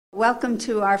Welcome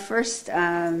to our first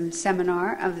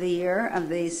seminar of the year of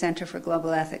the Center for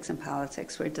Global Ethics and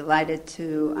Politics. We're delighted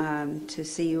to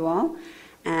see you all,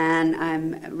 and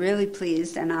I'm really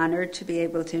pleased and honored to be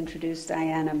able to introduce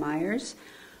Diana Meyers,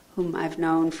 whom I've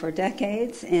known for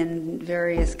decades in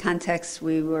various contexts.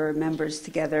 We were members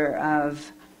together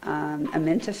of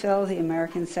Amintafil, the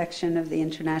American section of the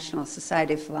International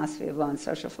Society of Philosophy of Law and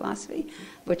Social Philosophy,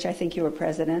 which I think you were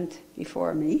president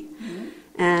before me. Mm-hmm.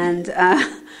 And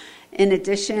in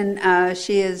addition,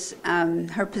 she is,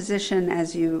 her position,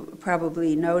 as you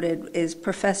probably noted, is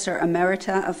Professor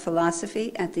Emerita of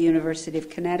Philosophy at the University of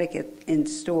Connecticut in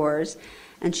Storrs,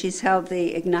 and she's held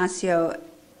the Ignacio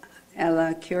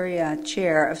Ellacuria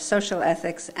Chair of Social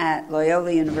Ethics at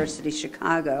Loyola University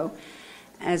Chicago,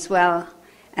 as well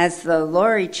as the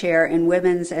Laurie Chair in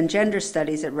Women's and Gender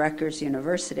Studies at Rutgers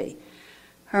University.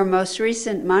 Her most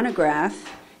recent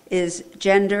monograph is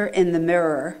Gender in the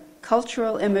Mirror,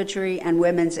 Cultural Imagery and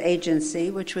Women's Agency,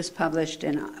 which was published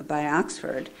by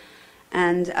Oxford.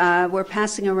 And we're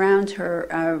passing around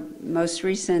her most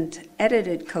recent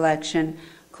edited collection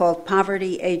called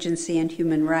Poverty, Agency, and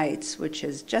Human Rights, which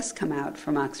has just come out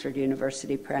from Oxford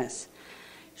University Press.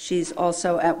 She's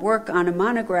also at work on a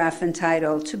monograph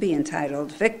entitled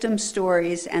Victim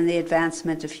Stories and the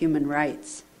Advancement of Human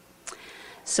Rights.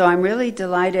 So I'm really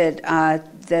delighted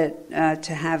to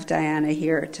have Diana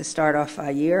here to start off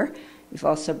our year. You've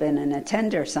also been an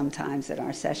attender sometimes at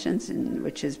our sessions,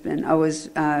 which has been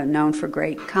always known for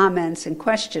great comments and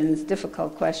questions,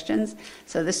 difficult questions.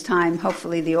 So this time,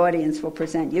 hopefully, the audience will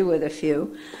present you with a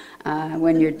few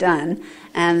when you're done.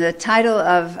 And the title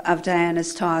of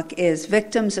Diana's talk is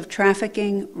Victims of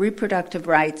Trafficking, Reproductive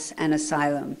Rights, and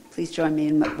Asylum. Please join me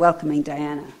in welcoming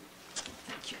Diana.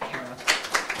 Thank you, Carol.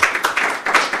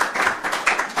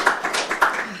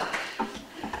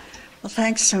 Well,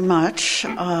 thanks so much.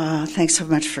 Thanks so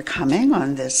much for coming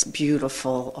on this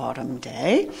beautiful autumn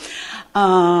day.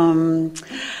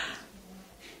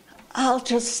 I'll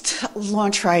just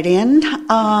launch right in.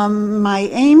 My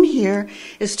aim here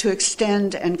is to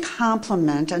extend and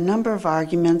complement a number of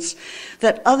arguments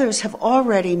that others have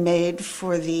already made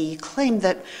for the claim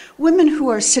that women who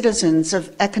are citizens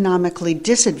of economically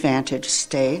disadvantaged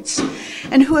states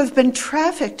and who have been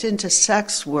trafficked into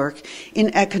sex work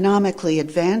in economically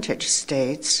advantaged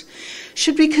states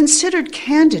should be considered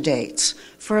candidates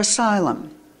for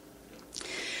asylum.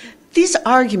 These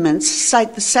arguments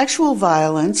cite the sexual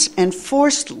violence and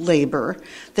forced labor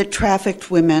that trafficked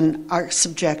women are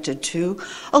subjected to,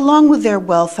 along with their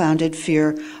well-founded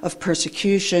fear of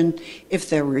persecution if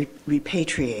they're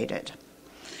repatriated.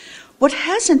 What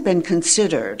hasn't been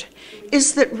considered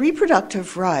is that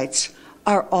reproductive rights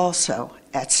are also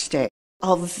at stake.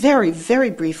 I'll very,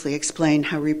 very briefly explain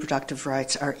how reproductive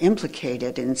rights are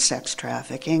implicated in sex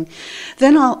trafficking.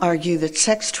 Then I'll argue that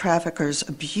sex traffickers'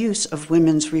 abuse of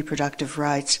women's reproductive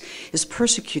rights is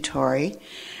persecutory,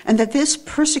 and that this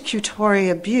persecutory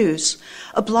abuse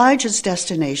obliges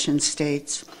destination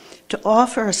states to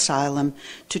offer asylum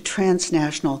to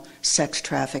transnational sex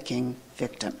trafficking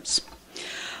victims.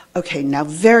 Okay, now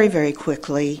very, very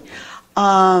quickly,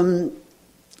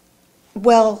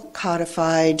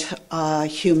 well-codified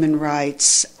human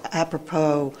rights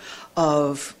apropos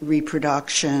of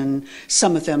reproduction.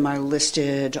 Some of them are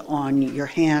listed on your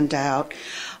handout.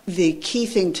 The key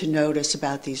thing to notice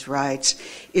about these rights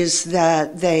is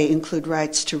that they include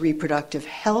rights to reproductive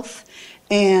health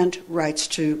and rights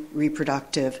to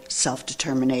reproductive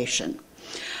self-determination.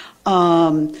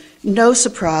 No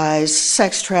surprise,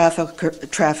 sex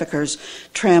traffickers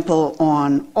trample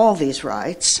on all these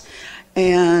rights.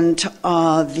 And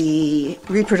the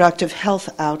reproductive health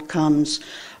outcomes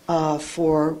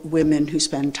for women who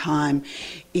spend time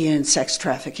in sex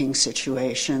trafficking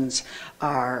situations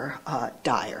are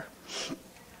dire.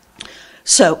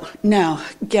 So now,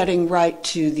 getting right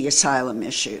to the asylum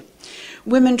issue.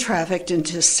 Women trafficked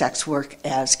into sex work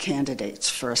as candidates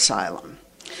for asylum.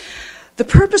 The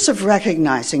purpose of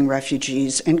recognizing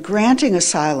refugees and granting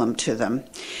asylum to them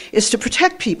is to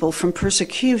protect people from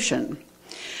persecution.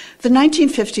 The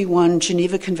 1951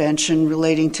 Geneva Convention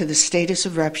relating to the status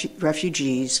of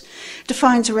refugees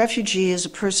defines a refugee as a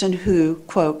person who,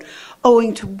 quote,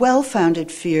 owing to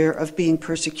well-founded fear of being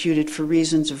persecuted for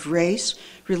reasons of race,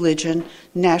 religion,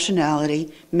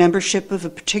 nationality, membership of a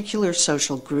particular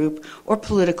social group, or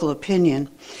political opinion,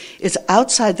 is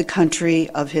outside the country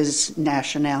of his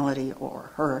nationality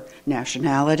or her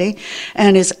nationality,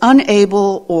 and is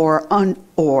unable or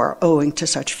owing to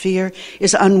such fear,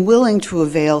 is unwilling to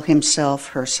avail himself,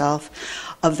 herself,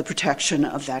 of the protection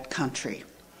of that country.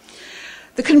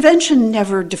 The Convention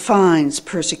never defines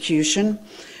persecution,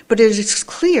 But it is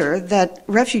clear that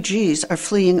refugees are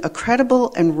fleeing a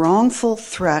credible and wrongful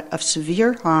threat of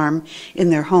severe harm in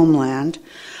their homeland,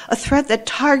 a threat that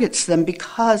targets them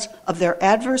because of their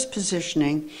adverse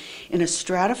positioning in a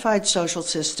stratified social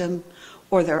system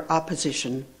or their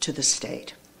opposition to the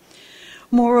state.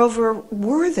 Moreover,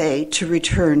 were they to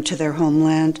return to their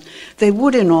homeland, they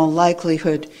would in all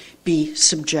likelihood be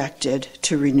subjected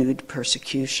to renewed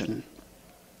persecution.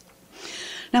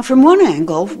 Now, from one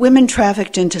angle, women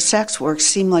trafficked into sex work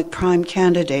seem like prime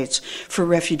candidates for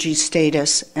refugee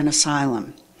status and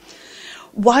asylum.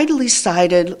 Widely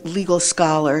cited legal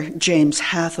scholar James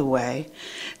Hathaway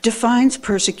defines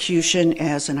persecution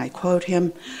as, and I quote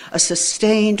him, a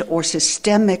sustained or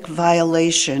systemic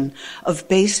violation of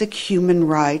basic human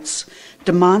rights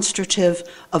demonstrative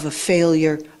of a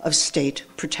failure of state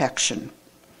protection.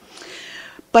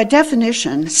 By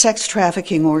definition, sex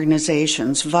trafficking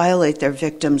organizations violate their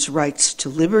victims' rights to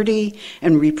liberty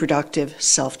and reproductive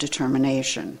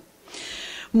self-determination.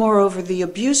 Moreover, the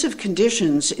abusive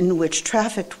conditions in which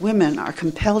trafficked women are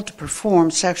compelled to perform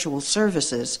sexual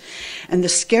services and the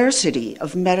scarcity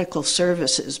of medical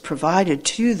services provided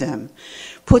to them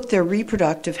put their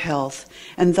reproductive health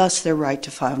and thus their right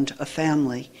to found a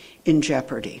family in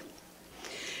jeopardy.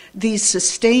 These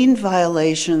sustained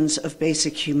violations of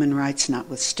basic human rights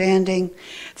notwithstanding,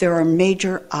 there are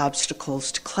major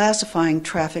obstacles to classifying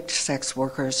trafficked sex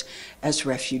workers as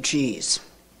refugees.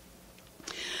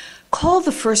 Call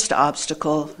the first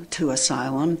obstacle to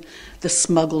asylum the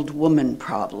smuggled woman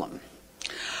problem.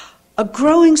 A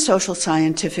growing social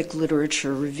scientific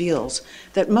literature reveals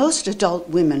that most adult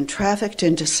women trafficked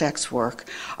into sex work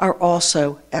are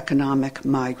also economic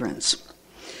migrants.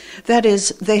 That is,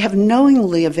 they have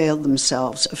knowingly availed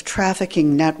themselves of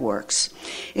trafficking networks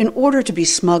in order to be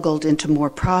smuggled into more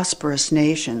prosperous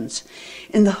nations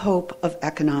in the hope of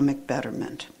economic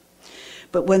betterment.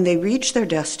 But when they reach their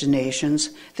destinations,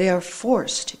 they are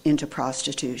forced into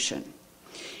prostitution.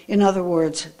 In other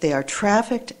words, they are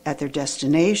trafficked at their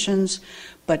destinations,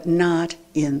 but not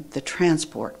in the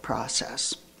transport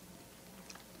process.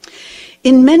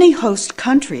 In many host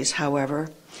countries, however,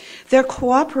 their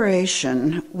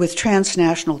cooperation with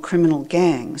transnational criminal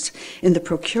gangs in the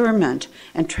procurement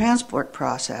and transport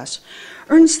process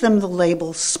earns them the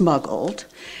label smuggled,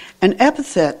 an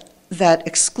epithet that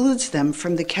excludes them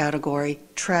from the category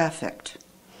trafficked.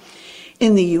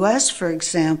 In the U.S., for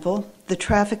example, the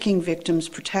Trafficking Victims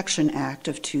Protection Act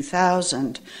of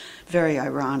 2000, very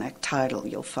ironic title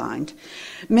you'll find,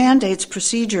 mandates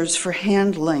procedures for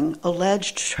handling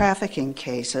alleged trafficking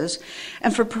cases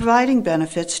and for providing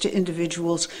benefits to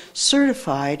individuals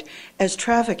certified as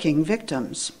trafficking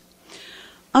victims.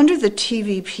 Under the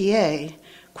TVPA,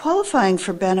 qualifying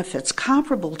for benefits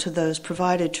comparable to those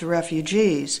provided to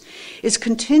refugees is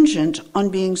contingent on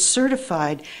being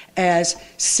certified as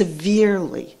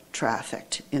severely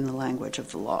trafficked in the language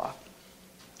of the law.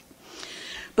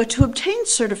 But to obtain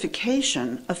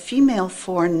certification, a female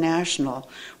foreign national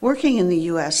working in the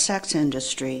U.S. sex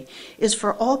industry is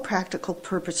for all practical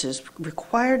purposes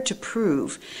required to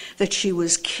prove that she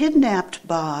was kidnapped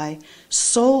by,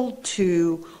 sold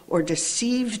to, or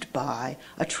deceived by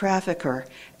a trafficker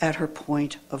at her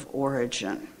point of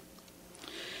origin.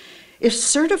 If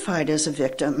certified as a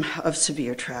victim of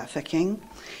severe trafficking,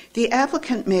 the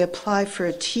applicant may apply for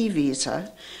a T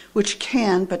visa, which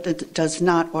can, but it does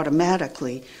not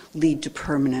automatically, lead to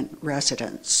permanent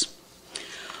residence.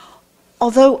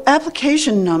 Although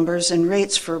application numbers and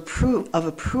rates of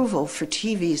approval for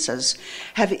T visas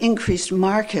have increased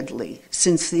markedly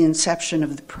since the inception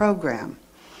of the program,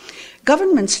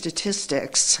 government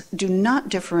statistics do not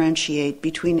differentiate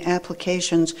between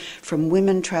applications from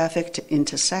women trafficked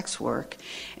into sex work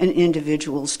and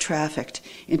individuals trafficked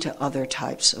into other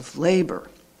types of labor.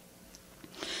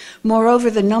 Moreover,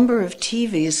 the number of T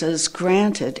visas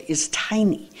granted is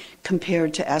tiny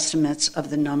compared to estimates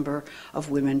of the number of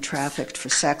women trafficked for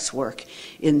sex work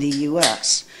in the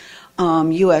U.S.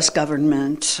 U.S.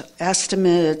 government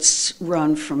estimates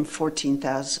run from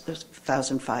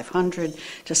 14,500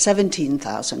 to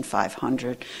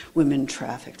 17,500 women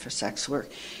trafficked for sex work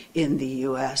in the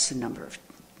U.S. The number of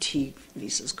T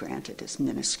visas granted is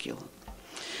minuscule.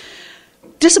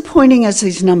 Disappointing as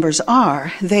these numbers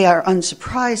are, they are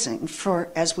unsurprising, for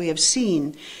as we have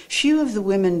seen, few of the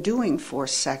women doing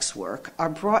forced sex work are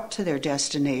brought to their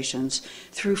destinations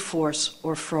through force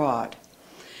or fraud.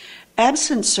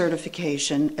 Absent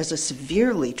certification as a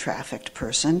severely trafficked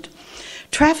person,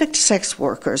 trafficked sex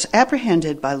workers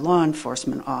apprehended by law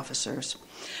enforcement officers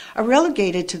are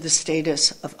relegated to the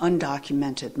status of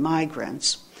undocumented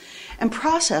migrants and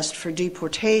processed for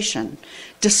deportation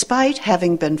despite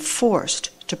having been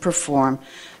forced to perform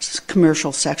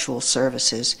commercial sexual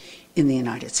services in the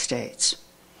United States.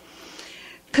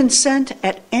 Consent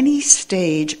at any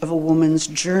stage of a woman's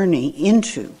journey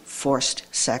into forced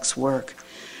sex work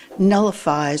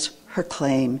nullifies her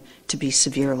claim to be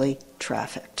severely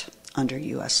trafficked under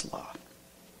U.S. law.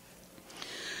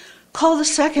 Call the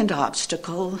second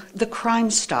obstacle the Crime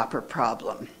Stopper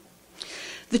problem.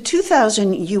 The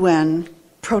 2000 UN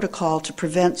Protocol to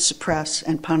Prevent, Suppress,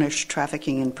 and Punish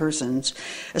Trafficking in Persons,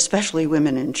 especially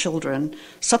women and children,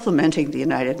 supplementing the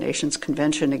United Nations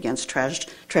Convention Against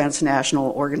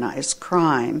Transnational Organized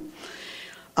Crime.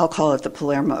 I'll call it the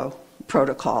Palermo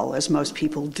Protocol, as most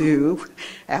people do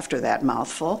after that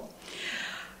mouthful.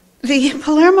 The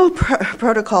Palermo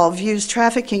Protocol views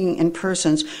trafficking in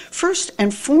persons first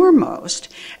and foremost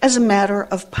as a matter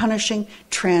of punishing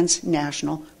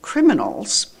transnational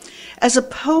criminals, as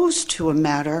opposed to a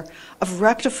matter of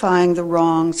rectifying the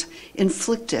wrongs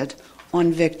inflicted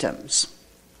on victims.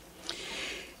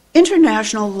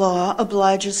 International law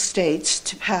obliges states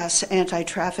to pass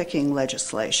anti-trafficking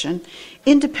legislation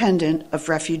independent of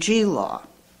refugee law.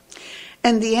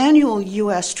 And the annual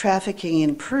U.S. Trafficking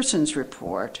in Persons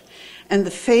report and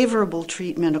the favorable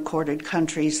treatment accorded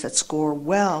countries that score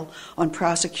well on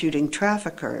prosecuting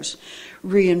traffickers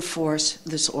reinforce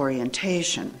this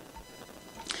orientation.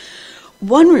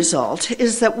 One result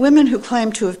is that women who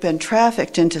claim to have been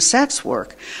trafficked into sex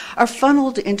work are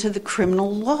funneled into the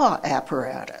criminal law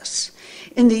apparatus.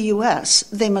 In the U.S.,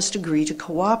 they must agree to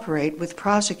cooperate with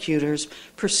prosecutors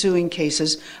pursuing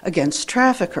cases against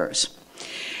traffickers,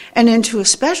 and into a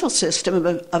special system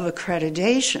of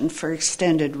accreditation for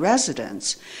extended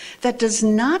residence that does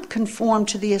not conform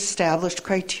to the established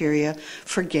criteria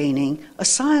for gaining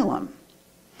asylum.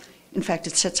 In fact,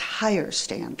 it sets higher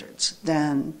standards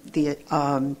than the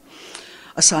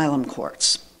asylum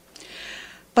courts.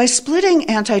 By splitting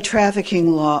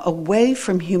anti-trafficking law away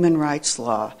from human rights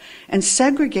law and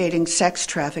segregating sex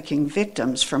trafficking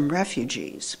victims from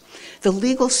refugees, the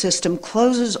legal system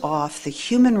closes off the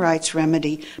human rights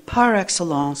remedy par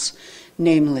excellence,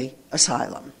 namely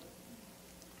asylum.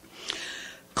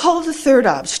 Call the third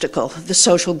obstacle the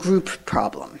social group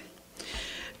problem.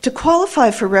 To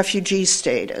qualify for refugee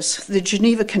status, the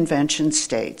Geneva Convention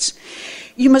states,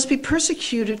 you must be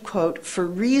persecuted, quote, for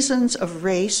reasons of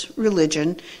race,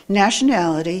 religion,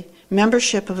 nationality,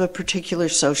 membership of a particular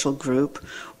social group,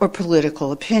 or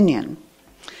political opinion.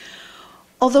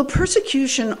 Although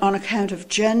persecution on account of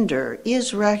gender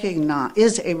is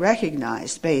a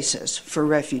recognized basis for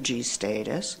refugee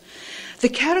status, the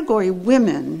category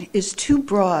women is too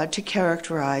broad to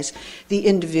characterize the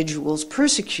individuals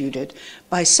persecuted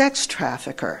by sex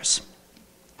traffickers.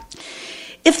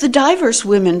 If the diverse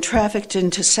women trafficked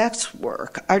into sex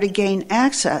work are to gain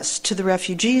access to the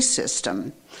refugee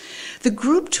system, the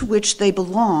group to which they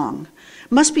belong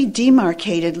must be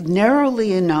demarcated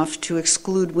narrowly enough to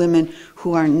exclude women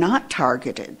who are not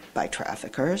targeted by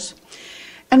traffickers,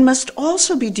 and must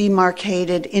also be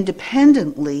demarcated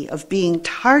independently of being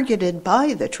targeted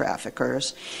by the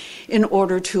traffickers in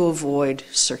order to avoid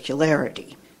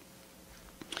circularity.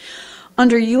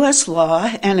 Under U.S.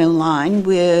 law and in line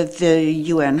with the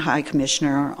UN High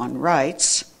Commissioner on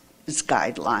Rights'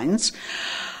 guidelines,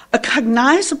 a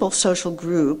cognizable social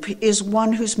group is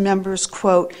one whose members,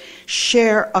 quote,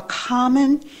 share a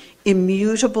common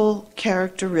immutable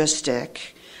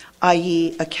characteristic,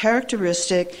 i.e., a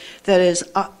characteristic that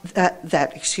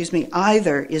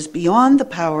either is beyond the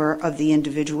power of the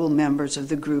individual members of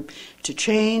the group to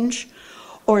change,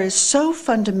 or is so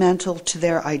fundamental to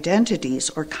their identities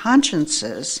or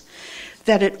consciences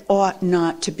that it ought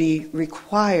not to be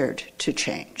required to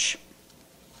change.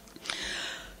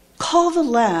 Call the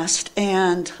last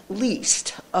and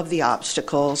least of the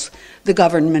obstacles the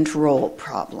government role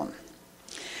problem.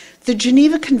 The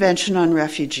Geneva Convention on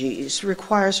Refugees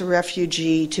requires a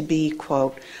refugee to be,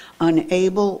 quote,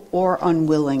 unable or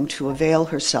unwilling to avail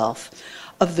herself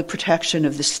of the protection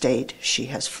of the state she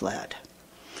has fled.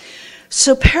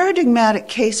 So paradigmatic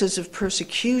cases of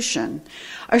persecution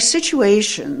are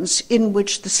situations in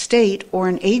which the state or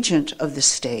an agent of the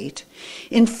state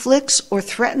inflicts or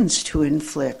threatens to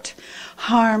inflict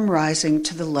harm rising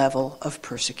to the level of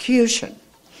persecution.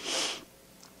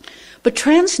 But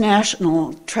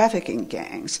transnational trafficking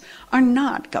gangs are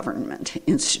not government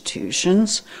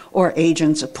institutions or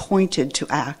agents appointed to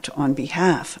act on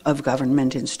behalf of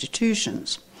government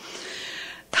institutions.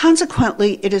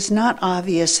 Consequently, it is not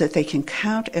obvious that they can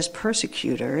count as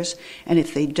persecutors, and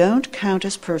if they don't count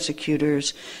as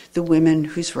persecutors, the women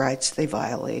whose rights they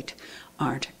violate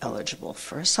aren't eligible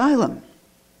for asylum.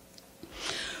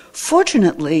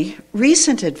 Fortunately,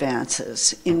 recent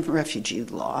advances in refugee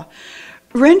law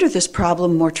render this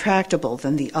problem more tractable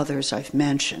than the others I've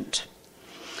mentioned.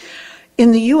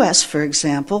 In the U.S., for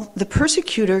example, the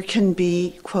persecutor can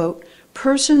be, quote,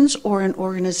 persons or an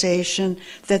organization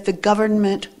that the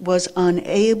government was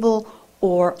unable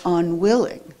or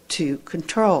unwilling to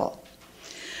control,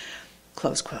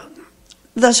 close quote.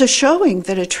 Thus, a showing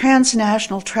that a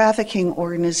transnational trafficking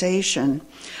organization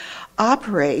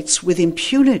operates with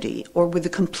impunity or with the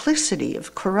complicity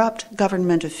of corrupt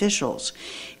government officials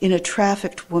in a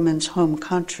trafficked woman's home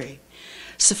country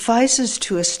suffices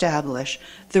to establish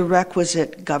the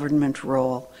requisite government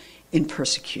role in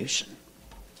persecution.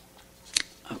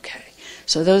 Okay,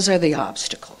 so those are the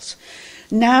obstacles.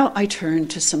 Now I turn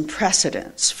to some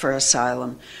precedents for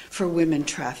asylum for women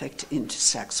trafficked into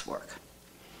sex work.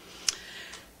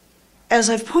 As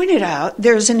I've pointed out,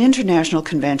 there is an international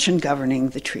convention governing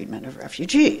the treatment of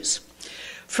refugees.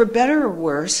 For better or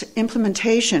worse,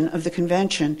 implementation of the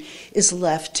convention is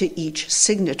left to each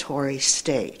signatory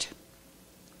state.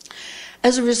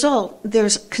 As a result,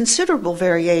 there's considerable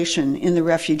variation in the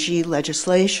refugee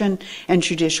legislation and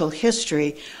judicial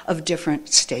history of different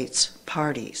states'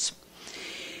 parties.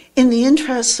 In the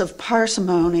interests of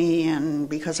parsimony, and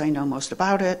because I know most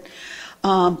about it,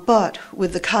 but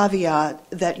with the caveat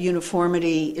that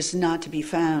uniformity is not to be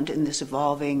found in this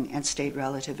evolving and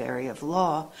state-relative area of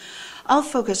law, I'll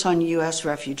focus on U.S.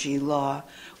 refugee law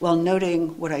while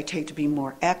noting what I take to be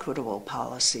more equitable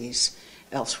policies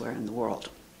elsewhere in the world.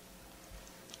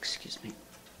 Excuse me.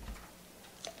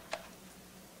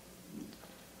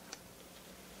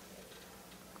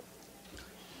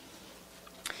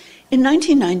 In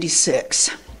 1996,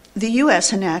 the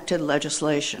U.S. enacted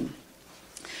legislation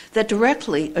that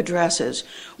directly addresses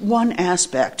one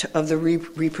aspect of the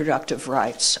reproductive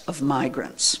rights of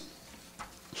migrants.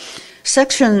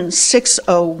 Section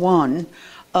 601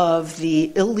 of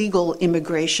the Illegal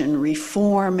Immigration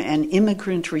Reform and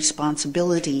Immigrant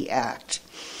Responsibility Act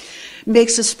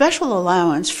makes a special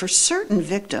allowance for certain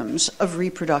victims of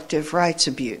reproductive rights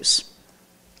abuse.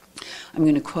 I'm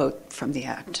going to quote from the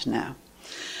act now.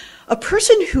 A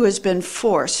person who has been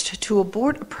forced to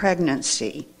abort a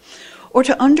pregnancy or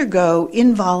to undergo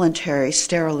involuntary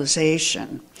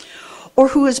sterilization, or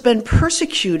who has been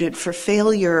persecuted for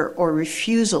failure or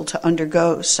refusal to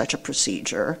undergo such a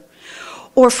procedure,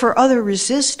 or for other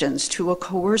resistance to a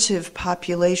coercive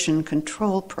population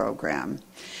control program,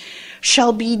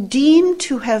 shall be deemed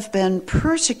to have been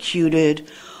persecuted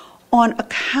on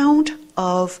account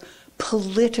of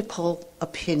political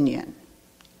opinion.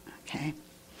 Okay?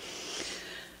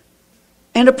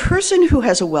 And a person who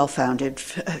has a well-founded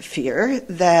fear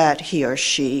that he or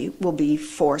she will be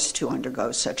forced to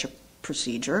undergo such a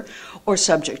procedure or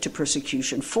subject to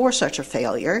persecution for such a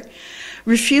failure,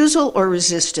 refusal or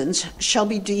resistance shall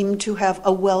be deemed to have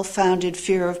a well-founded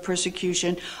fear of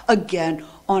persecution, again,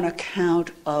 on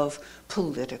account of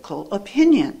political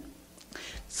opinion.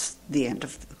 It's the end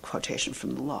of the quotation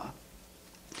from the law.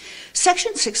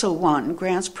 Section 601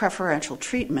 grants preferential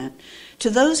treatment to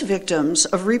those victims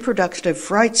of reproductive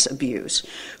rights abuse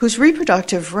whose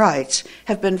reproductive rights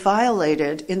have been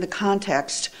violated in the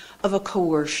context of a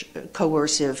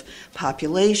coercive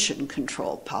population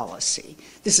control policy.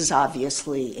 This is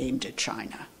obviously aimed at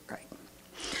China, right?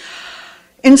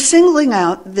 In singling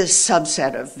out this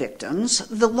subset of victims,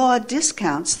 the law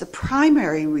discounts the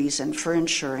primary reason for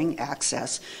ensuring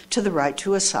access to the right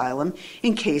to asylum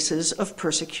in cases of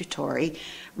persecutory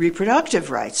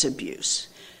reproductive rights abuse,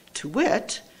 to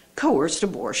wit, coerced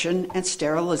abortion and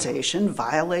sterilization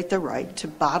violate the right to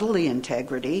bodily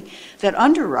integrity that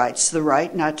underwrites the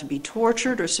right not to be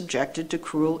tortured or subjected to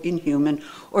cruel, inhuman,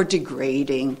 or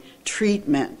degrading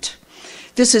treatment.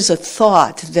 This is a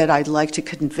thought that I'd like to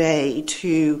convey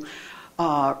to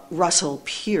Russell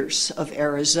Pierce of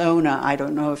Arizona. I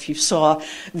don't know if you saw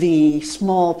the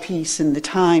small piece in the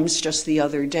Times just the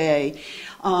other day.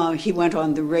 He went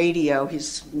on the radio,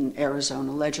 he's an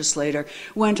Arizona legislator,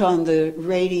 went on the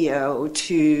radio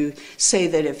to say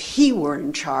that if he were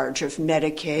in charge of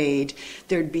Medicaid,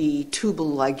 there'd be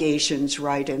tubal ligations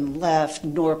right and left,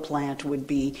 Norplant would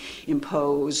be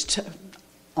imposed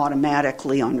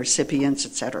automatically on recipients,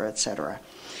 et cetera, et cetera.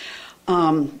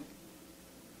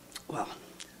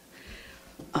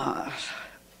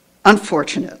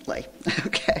 Unfortunately,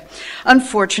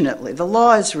 the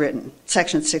law is written,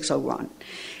 Section 601,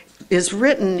 is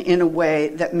written in a way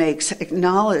that makes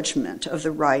acknowledgement of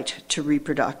the right to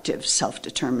reproductive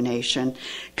self-determination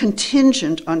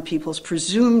contingent on people's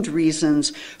presumed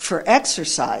reasons for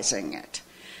exercising it,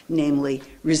 namely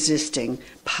resisting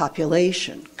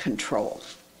population control.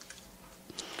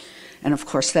 And of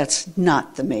course, that's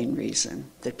not the main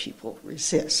reason that people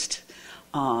resist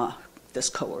this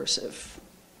coercive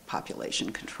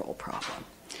population control problem.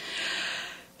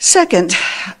 Second,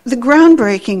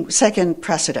 second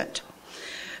precedent.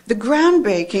 The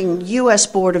groundbreaking U.S.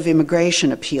 Board of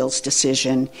Immigration Appeals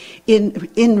decision in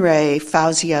re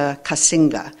Fauzia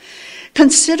Kasinga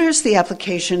considers the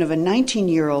application of a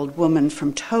 19-year-old woman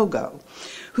from Togo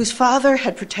whose father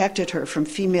had protected her from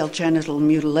female genital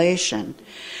mutilation,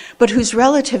 but whose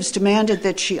relatives demanded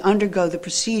that she undergo the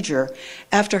procedure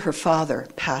after her father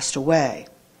passed away.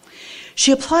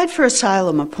 She applied for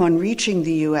asylum upon reaching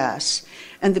the U.S.,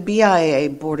 and the BIA,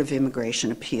 Board of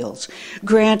Immigration Appeals,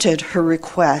 granted her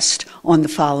request on the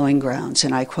following grounds,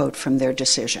 and I quote from their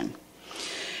decision.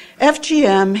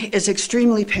 FGM is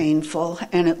extremely painful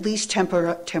and at least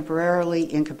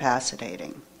temporarily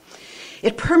incapacitating.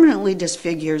 It permanently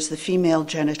disfigures the female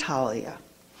genitalia.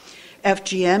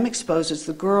 FGM exposes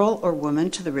the girl or woman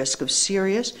to the risk of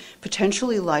serious,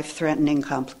 potentially life-threatening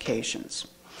complications.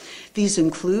 These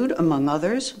include, among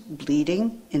others,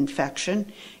 bleeding, infection,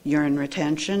 urine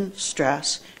retention,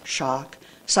 stress, shock,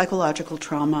 psychological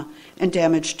trauma, and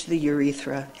damage to the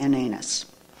urethra and anus.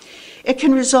 It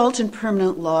can result in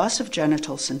permanent loss of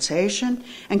genital sensation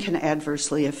and can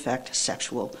adversely affect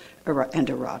sexual and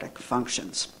erotic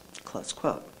functions. Close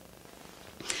quote.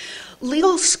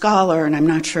 Legal scholar, and I'm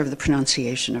not sure of the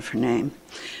pronunciation of her name,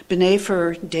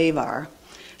 Benefer Devar,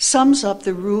 sums up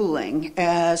the ruling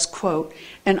as, quote,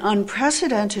 an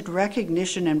unprecedented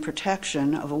recognition and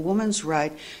protection of a woman's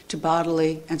right to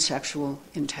bodily and sexual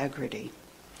integrity.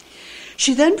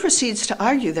 She then proceeds to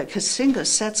argue that Kasinga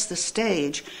sets the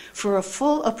stage for a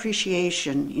full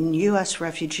appreciation in U.S.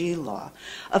 refugee law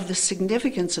of the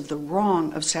significance of the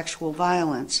wrong of sexual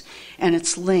violence and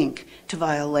its link to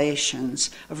violations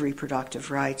of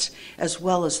reproductive rights, as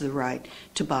well as the right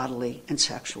to bodily and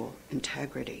sexual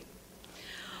integrity.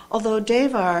 Although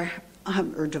Devar,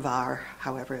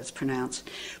 however it's pronounced,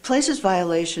 places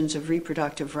violations of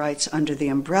reproductive rights under the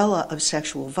umbrella of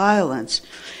sexual violence,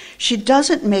 she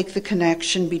doesn't make the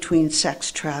connection between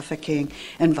sex trafficking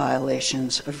and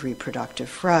violations of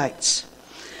reproductive rights.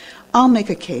 I'll make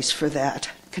a case for that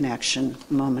connection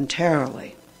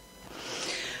momentarily.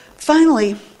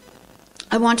 Finally,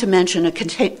 I want to mention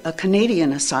a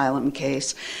Canadian asylum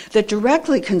case that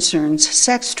directly concerns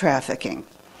sex trafficking.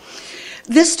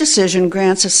 This decision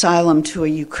grants asylum to a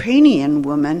Ukrainian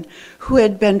woman who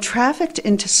had been trafficked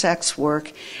into sex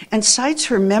work and cites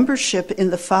her membership in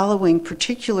the following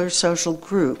particular social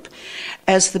group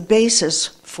as the basis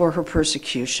for her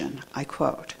persecution. I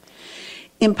quote,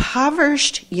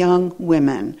 impoverished young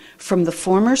women from the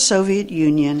former Soviet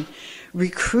Union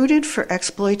recruited for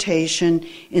exploitation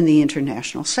in the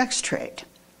international sex trade.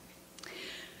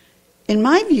 In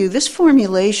my view, this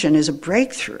formulation is a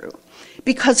breakthrough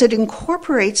because it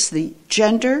incorporates the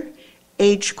gender,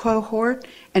 age cohort,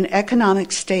 and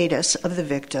economic status of the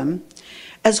victim,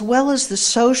 as well as the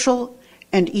social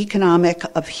and economic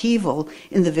upheaval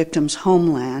in the victim's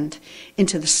homeland,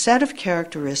 into the set of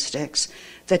characteristics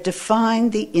that define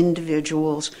the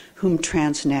individuals whom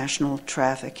transnational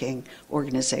trafficking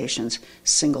organizations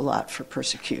single out for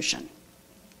persecution.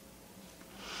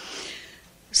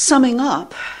 Summing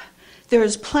up, there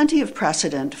is plenty of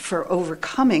precedent for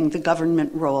overcoming the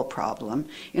government role problem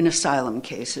in asylum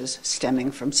cases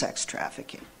stemming from sex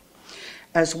trafficking.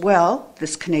 As well,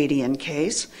 this Canadian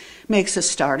case makes a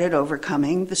start at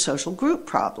overcoming the social group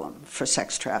problem for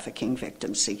sex trafficking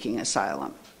victims seeking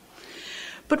asylum.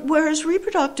 But whereas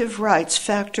reproductive rights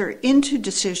factor into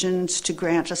decisions to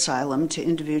grant asylum to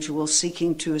individuals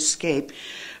seeking to escape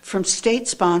from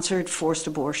state-sponsored forced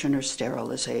abortion or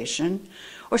sterilization,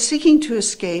 or seeking to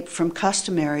escape from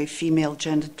customary female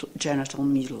genital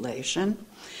mutilation,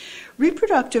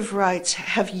 reproductive rights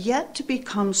have yet to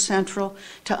become central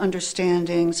to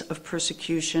understandings of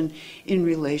persecution in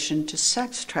relation to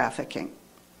sex trafficking.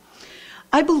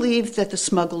 I believe that the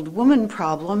smuggled woman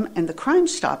problem and the Crime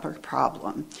Stopper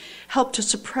problem help to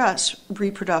suppress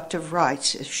reproductive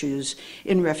rights issues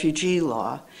in refugee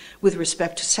law with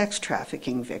respect to sex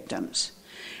trafficking victims.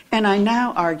 And I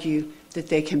now argue that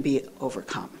they can be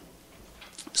overcome.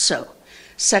 So,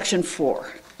 Section 4,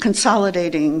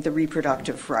 consolidating the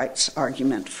reproductive rights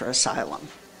argument for asylum.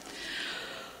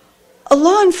 A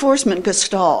law enforcement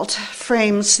gestalt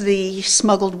frames the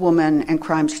smuggled woman and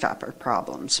Crime Stopper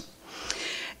problems.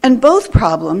 And both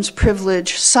problems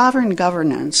privilege sovereign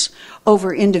governance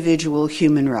over individual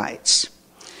human rights.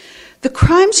 The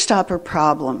Crime Stopper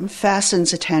problem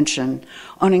fastens attention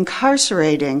on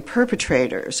incarcerating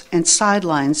perpetrators and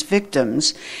sidelines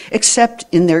victims, except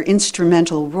in their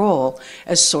instrumental role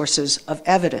as sources of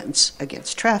evidence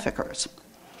against traffickers.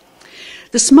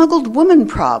 The smuggled woman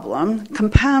problem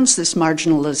compounds this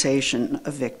marginalization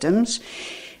of victims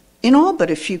In all but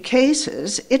a few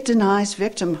cases, it denies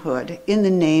victimhood in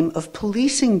the name of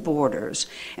policing borders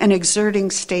and exerting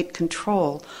state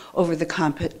control over the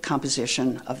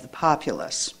composition of the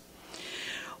populace.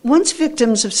 Once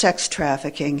victims of sex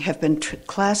trafficking have been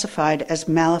classified as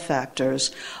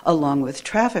malefactors along with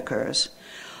traffickers,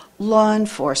 law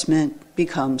enforcement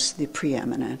becomes the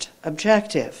preeminent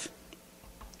objective.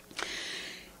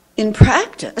 In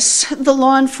practice, the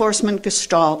law enforcement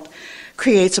gestalt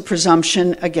creates a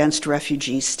presumption against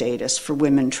refugee status for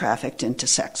women trafficked into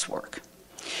sex work.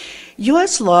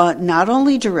 U.S. law not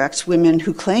only directs women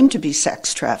who claim to be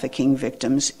sex trafficking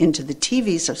victims into the T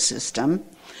visa system,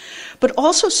 but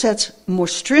also sets more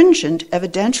stringent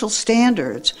evidential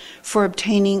standards for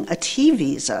obtaining a T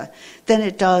visa than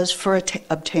it does for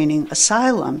obtaining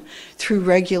asylum through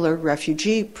regular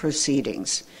refugee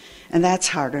proceedings. And that's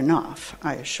hard enough,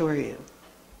 I assure you.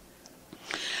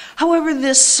 However,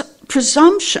 this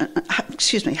presumption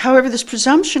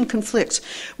conflicts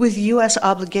with U.S.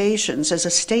 obligations as a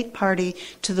state party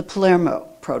to the Palermo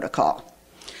Protocol.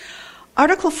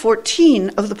 Article 14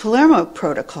 of the Palermo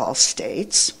Protocol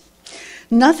states,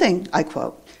 "Nothing," I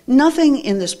quote, "nothing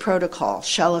in this protocol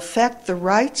shall affect the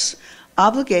rights,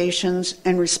 obligations,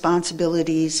 and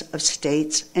responsibilities of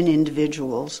states and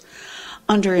individuals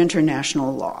under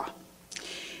international law,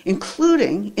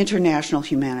 including international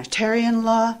humanitarian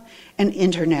law and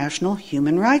international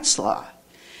human rights law,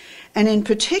 and in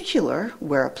particular,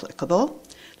 where applicable,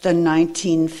 the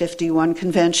 1951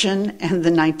 Convention and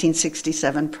the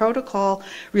 1967 Protocol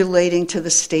relating to the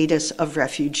status of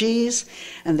refugees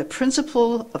and the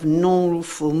principle of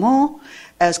non-refoulement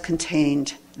as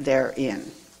contained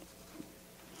therein."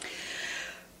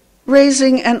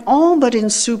 Raising an all but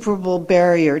insuperable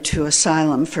barrier to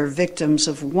asylum for victims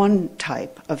of one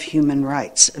type of human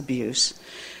rights abuse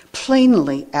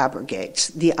plainly abrogates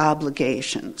the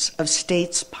obligations of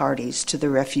states parties to the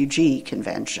Refugee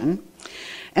Convention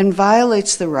and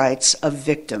violates the rights of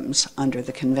victims under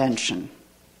the Convention.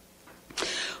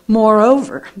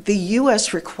 Moreover, the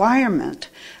U.S. requirement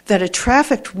that a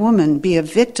trafficked woman be a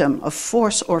victim of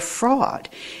force or fraud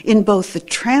in both the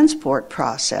transport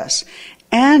process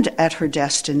and at her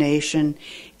destination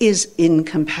is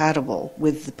incompatible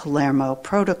with the Palermo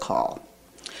Protocol.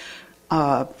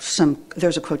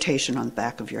 There's a quotation on the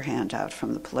back of your handout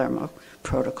from the Palermo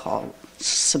Protocol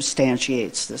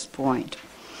substantiates this point.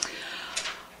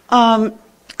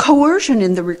 Coercion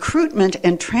in the recruitment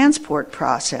and transport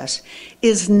process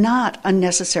is not a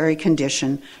necessary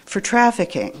condition for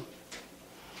trafficking.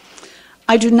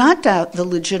 I do not doubt the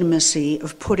legitimacy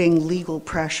of putting legal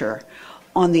pressure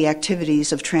on the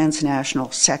activities of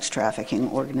transnational sex trafficking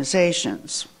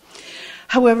organizations.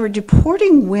 However,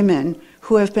 deporting women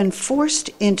who have been forced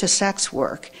into sex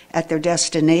work at their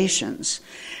destinations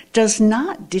does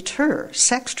not deter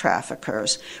sex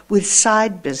traffickers with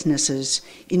side businesses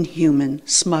in human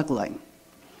smuggling.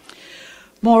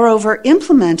 Moreover,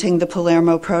 implementing the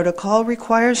Palermo Protocol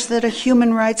requires that a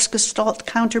human rights gestalt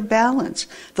counterbalance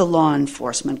the law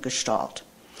enforcement gestalt.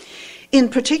 In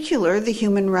particular, the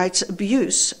human rights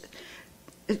abuse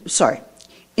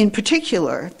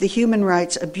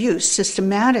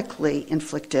systematically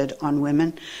inflicted on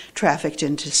women trafficked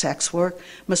into sex work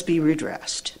must be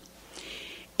redressed.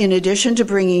 In addition to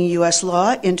bringing U.S.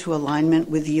 law into alignment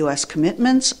with U.S.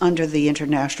 commitments under the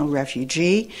International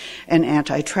Refugee and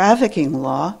Anti-Trafficking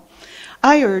Law,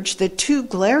 I urge that two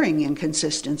glaring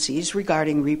inconsistencies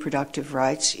regarding reproductive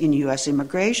rights in U.S.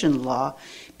 immigration law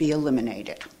be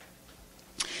eliminated.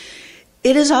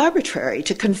 It is arbitrary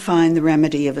to confine the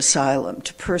remedy of asylum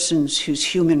to persons whose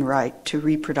human right to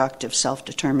reproductive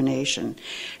self-determination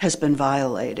has been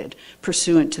violated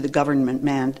pursuant to the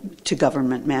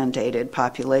government-mandated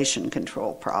population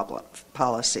control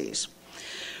policies.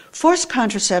 Forced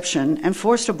contraception and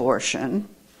forced abortion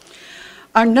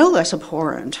are no less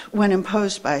abhorrent when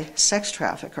imposed by sex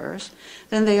traffickers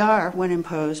than they are when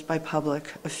imposed by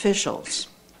public officials.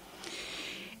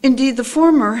 Indeed, the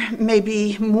former may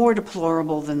be more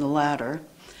deplorable than the latter,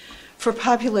 for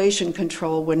population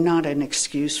control, when not an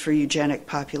excuse for eugenic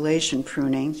population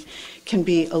pruning, can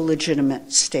be a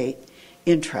legitimate state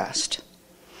interest.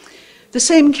 The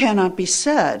same cannot be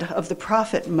said of the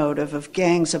profit motive of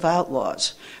gangs of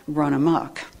outlaws run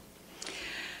amok.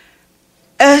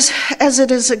 As it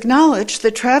is acknowledged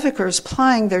that traffickers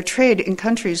plying their trade in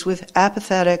countries with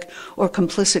apathetic or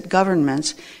complicit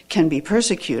governments can be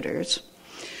persecutors,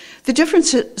 the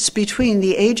differences between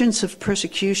the agents of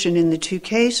persecution in the two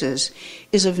cases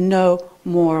is of no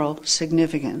moral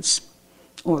significance,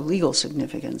 or legal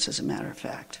significance, as a matter of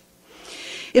fact.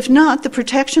 If not, the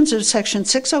protections of Section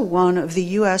 601 of the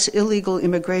U.S. Illegal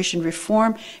Immigration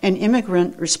Reform and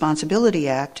Immigrant Responsibility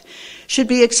Act should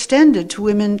be extended to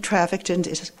women trafficked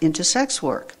into sex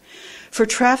work. For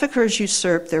traffickers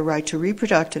usurp their right to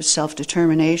reproductive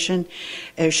self-determination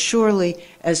as surely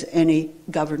as any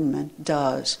government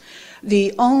does.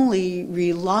 The only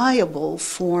reliable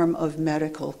form of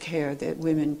medical care that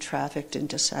women trafficked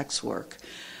into sex work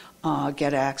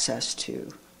get access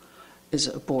to is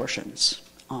abortions,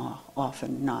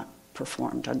 often not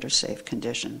performed under safe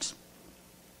conditions.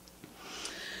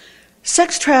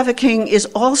 Sex trafficking is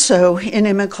also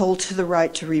inimical to the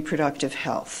right to reproductive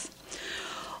health.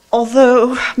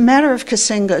 Although Matter of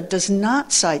Kasinga does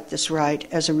not cite this right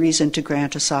as a reason to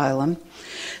grant asylum,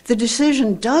 the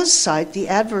decision does cite the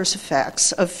adverse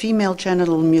effects of female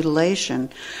genital mutilation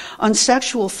on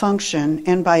sexual function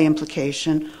and, by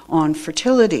implication, on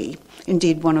fertility.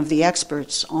 Indeed, one of the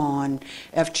experts on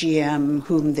FGM,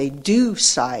 whom they do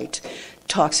cite,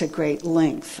 talks at great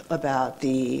length about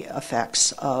the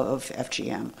effects of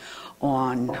FGM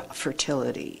on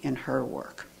fertility in her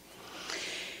work.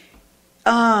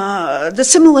 The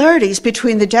similarities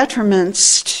between the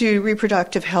detriments to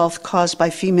reproductive health caused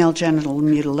by female genital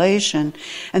mutilation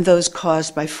and those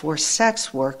caused by forced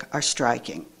sex work are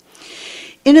striking.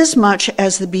 Inasmuch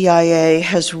as the BIA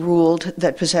has ruled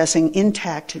that possessing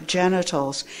intact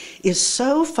genitals is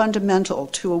so fundamental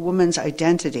to a woman's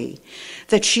identity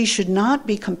that she should not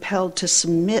be compelled to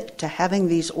submit to having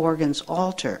these organs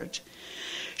altered,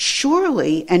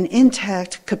 surely an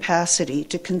intact capacity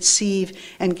to conceive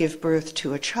and give birth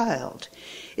to a child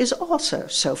is also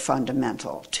so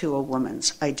fundamental to a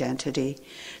woman's identity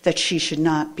that she should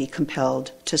not be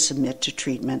compelled to submit to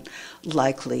treatment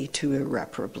likely to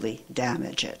irreparably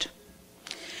damage it.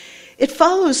 It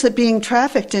follows that being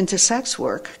trafficked into sex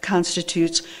work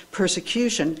constitutes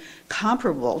persecution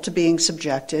comparable to being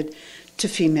subjected to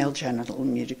female genital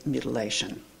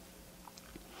mutilation.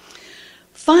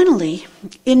 Finally,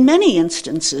 in many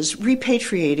instances,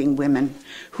 repatriating women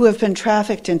who have been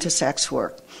trafficked into sex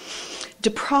work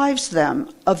deprives them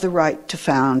of the right to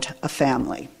found a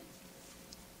family.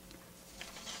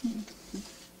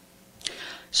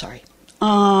 So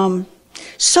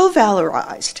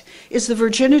valorized is the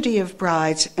virginity of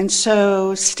brides and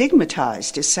so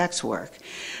stigmatized is sex work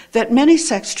that many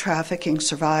sex trafficking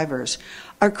survivors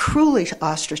are cruelly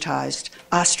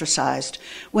ostracized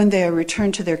when they are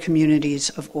returned to their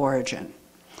communities of origin.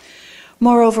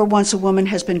 Moreover, once a woman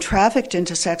has been trafficked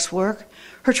into sex work,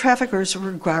 her traffickers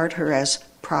regard her as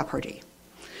property.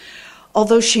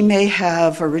 Although she may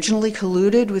have originally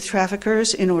colluded with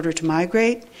traffickers in order to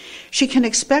migrate, she can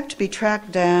expect to be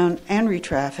tracked down and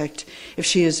re-trafficked if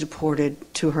she is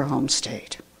deported to her home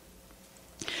state.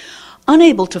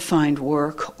 Unable to find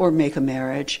work or make a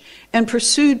marriage, and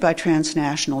pursued by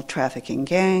transnational trafficking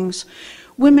gangs,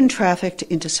 women trafficked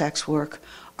into sex work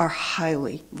are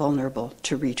highly vulnerable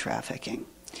to re-trafficking.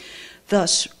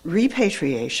 Thus,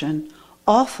 repatriation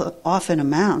often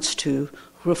amounts to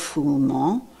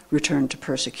refoulement, return to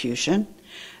persecution,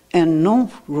 and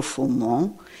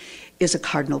non-refoulement is a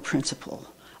cardinal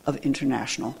principle of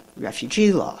international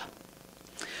refugee law.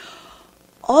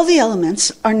 All the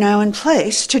elements are now in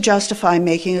place to justify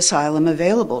making asylum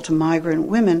available to migrant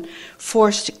women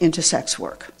forced into sex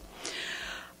work.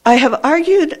 I have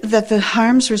argued that the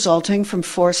harms resulting from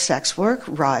forced sex work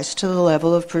rise to the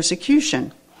level of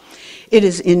persecution. It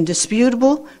is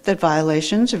indisputable that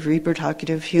violations of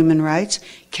reproductive human rights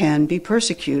can be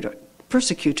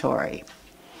persecutory.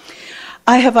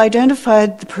 I have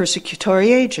identified the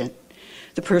persecutory agent.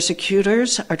 The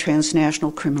persecutors are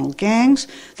transnational criminal gangs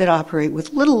that operate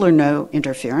with little or no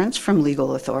interference from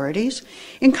legal authorities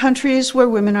in countries where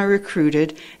women are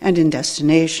recruited and in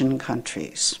destination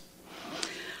countries.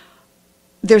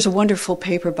 There's a wonderful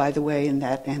paper, by the way, in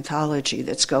that anthology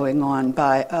that's going on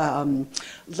by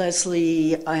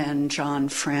Leslie and John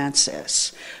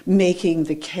Francis, making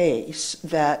the case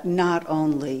that not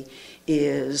only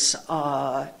is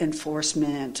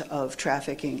enforcement of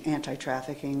trafficking,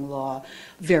 anti-trafficking law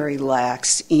very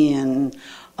lax in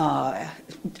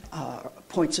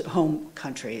points at home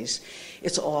countries,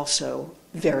 it's also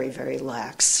very, very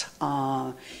lax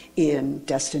in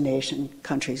destination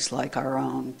countries like our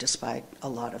own, despite a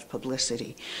lot of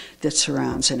publicity that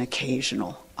surrounds an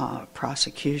occasional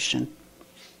prosecution.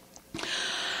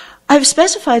 I've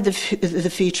specified the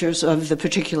features of the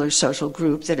particular social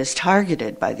group that is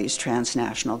targeted by these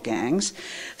transnational gangs.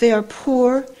 They are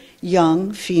poor,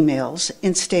 young females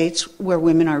in states where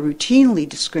women are routinely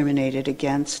discriminated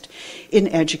against in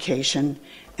education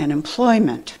and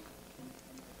employment.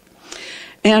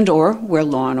 and or where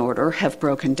law and order have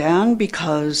broken down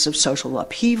because of social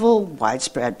upheaval,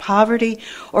 widespread poverty,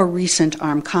 or recent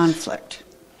armed conflict.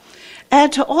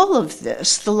 Add to all of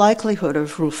this the likelihood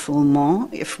of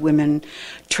refoulement if women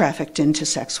trafficked into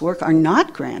sex work are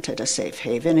not granted a safe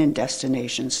haven in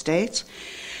destination states,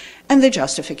 and the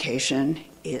justification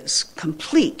is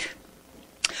complete.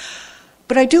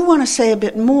 But I do want to say a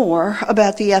bit more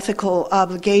about the ethical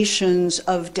obligations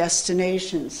of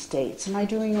destination states. Am I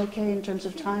doing okay in terms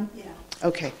of time? Yeah.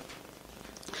 Okay.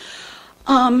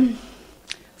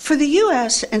 For the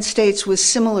U.S. and states with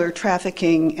similar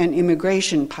trafficking and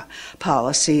immigration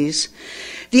policies,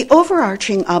 the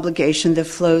overarching obligation that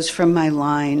flows from my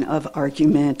line of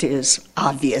argument is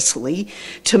obviously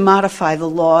to modify the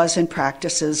laws and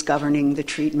practices governing the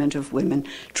treatment of women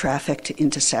trafficked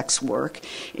into sex work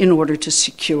in order to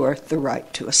secure the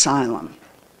right to asylum.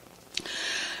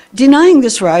 Denying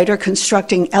this right or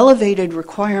constructing elevated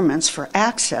requirements for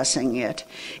accessing it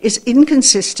is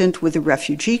inconsistent with the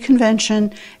Refugee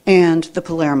Convention and the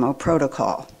Palermo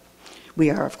Protocol. We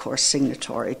are, of course,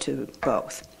 signatory to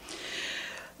both.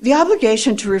 The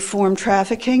obligation to reform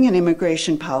trafficking and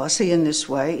immigration policy in this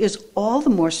way is all the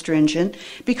more stringent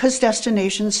because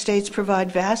destination states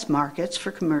provide vast markets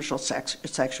for commercial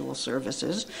sexual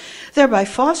services, thereby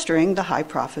fostering the high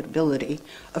profitability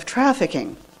of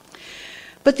trafficking.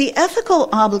 But the ethical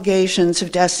obligations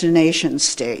of destination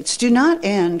states do not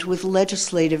end with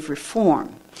legislative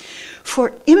reform,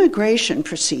 for immigration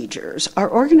procedures are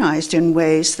organized in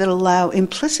ways that allow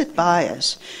implicit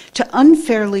bias to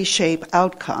unfairly shape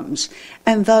outcomes,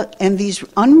 and these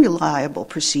unreliable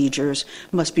procedures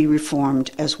must be reformed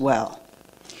as well.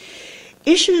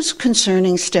 Issues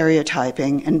concerning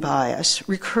stereotyping and bias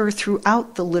recur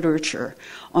throughout the literature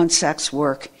on sex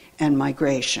work and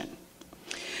migration.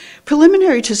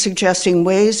 Preliminary to suggesting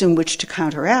ways in which to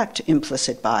counteract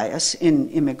implicit bias in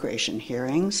immigration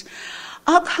hearings,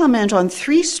 I'll comment on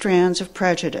 3 strands of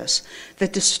prejudice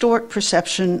that distort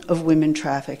perception of women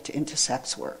trafficked into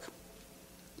sex work.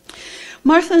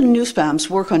 Martha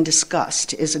Nussbaum's work on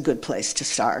disgust is a good place to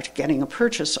start, getting a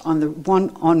purchase on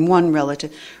one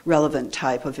relevant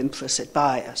type of implicit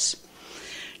bias.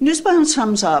 Nussbaum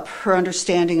sums up her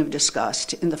understanding of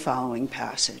disgust in the following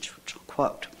passage, which I'll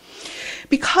quote.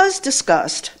 Because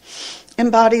disgust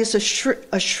embodies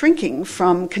a shrinking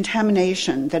from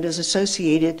contamination that is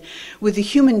associated with the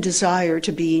human desire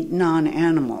to be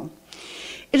non-animal,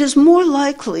 it is more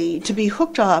likely to be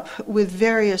hooked up with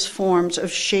various forms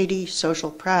of shady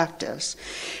social practice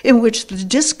in which the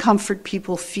discomfort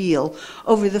people feel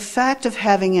over the fact of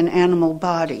having an animal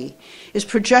body is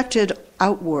projected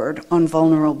outward on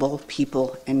vulnerable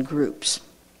people and groups.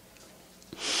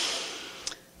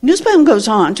 Nussbaum goes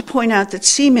on to point out that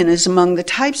semen is among the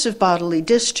types of bodily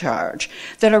discharge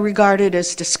that are regarded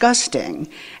as disgusting,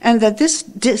 and that this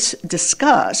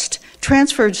disgust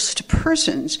transfers to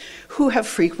persons who have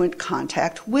frequent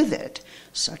contact with it,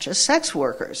 such as sex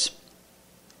workers.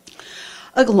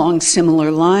 Along similar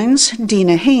lines,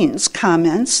 Dina Haynes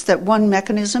comments that one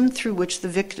mechanism through which the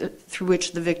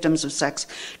victims of sex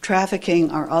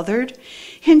trafficking are othered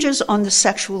hinges on the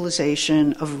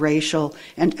sexualization of racial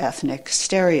and ethnic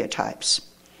stereotypes.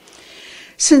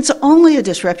 Since only a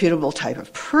disreputable type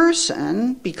of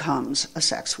person becomes a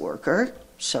sex worker,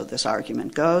 so this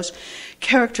argument goes,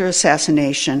 character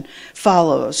assassination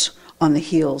follows on the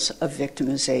heels of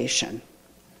victimization.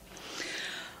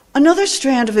 Another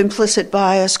strand of implicit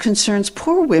bias concerns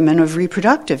poor women of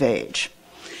reproductive age.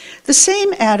 The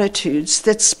same attitudes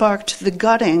that sparked the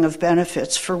gutting of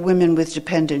benefits for women with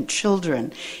dependent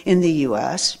children in the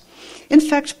U.S.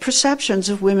 infect perceptions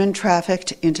of women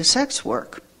trafficked into sex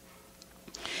work.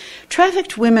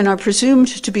 Trafficked women are presumed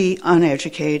to be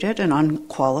uneducated and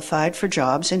unqualified for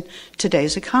jobs in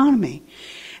today's economy,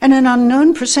 and an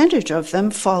unknown percentage of them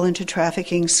fall into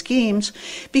trafficking schemes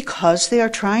because they are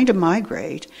trying to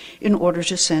migrate in order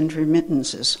to send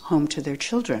remittances home to their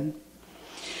children.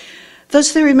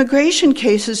 Thus, their immigration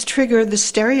cases trigger the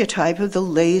stereotype of the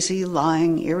lazy,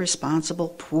 lying,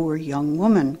 irresponsible, poor young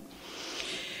woman.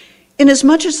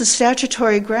 Inasmuch as the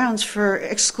statutory grounds for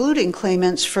excluding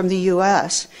claimants from the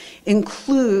U.S.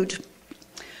 include,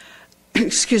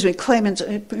 claimants,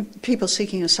 people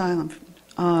seeking asylum,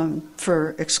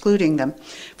 for excluding them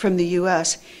from the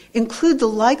U.S., include the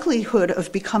likelihood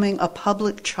of becoming a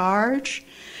public charge,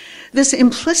 this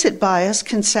implicit bias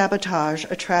can sabotage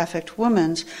a trafficked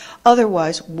woman's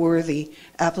otherwise worthy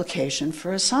application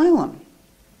for asylum.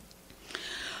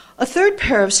 A third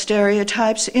pair of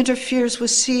stereotypes interferes with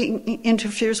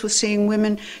seeing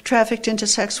women trafficked into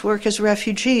sex work as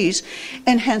refugees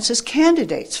and hence as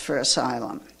candidates for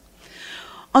asylum.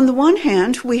 On the one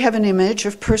hand, we have an image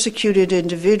of persecuted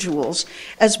individuals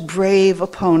as brave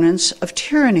opponents of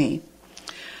tyranny.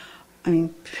 I mean,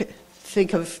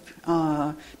 think of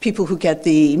people who get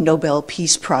the Nobel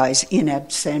Peace Prize in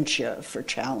absentia for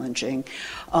challenging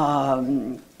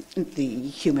the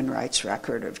human rights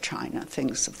record of China,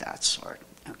 things of that sort.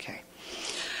 Okay.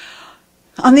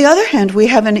 On the other hand, we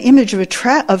have an image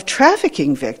of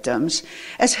trafficking victims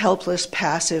as helpless,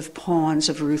 passive pawns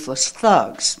of ruthless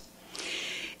thugs.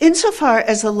 Insofar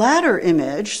as the latter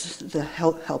image, the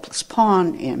helpless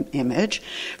pawn image,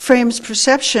 frames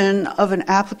perception of an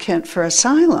applicant for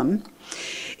asylum,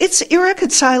 its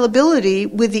irreconcilability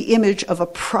with the image of a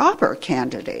proper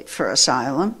candidate for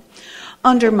asylum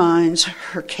undermines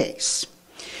her case.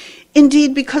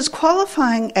 Indeed, because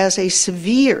qualifying as a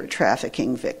severe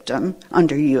trafficking victim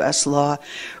under U.S. law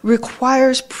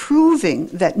requires proving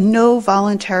that no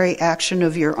voluntary action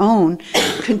of your own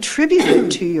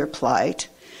contributed to your plight,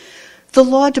 the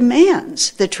law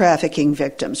demands that trafficking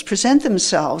victims present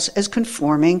themselves as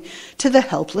conforming to the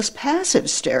helpless passive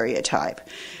stereotype,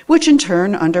 which in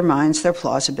turn undermines their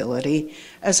plausibility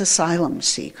as asylum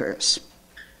seekers.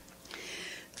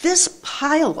 This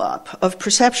pileup of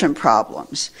perception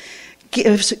problems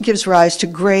gives rise to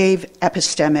grave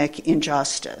epistemic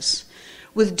injustice,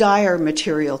 with dire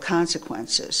material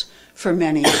consequences for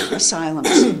many asylum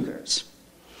seekers.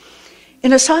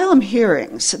 In asylum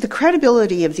hearings, the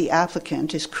credibility of the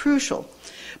applicant is crucial,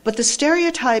 but the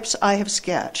stereotypes I have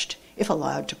sketched, if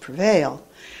allowed to prevail,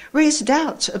 raise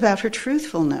doubts about her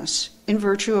truthfulness in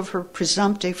virtue of her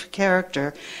presumptive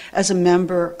character as a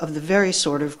member of the very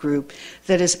sort of group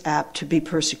that is apt to be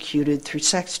persecuted through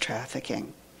sex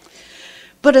trafficking.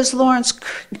 But as Lawrence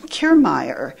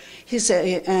Kiermaier, he's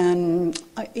an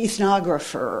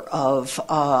ethnographer of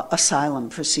asylum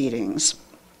proceedings,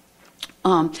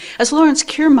 as Lawrence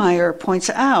Kiermaier points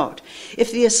out,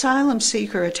 if the asylum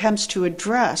seeker attempts to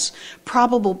address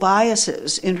probable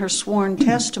biases in her sworn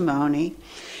testimony,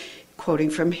 quoting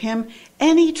from him,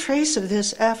 any trace of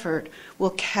this effort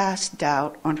will cast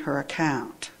doubt on her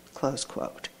account, close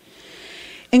quote.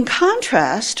 In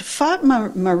contrast,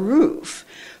 Fatma Maroof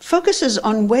focuses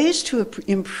on ways to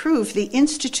improve the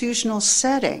institutional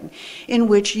setting in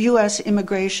which U.S.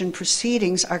 immigration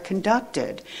proceedings are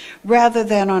conducted, rather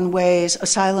than on ways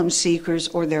asylum seekers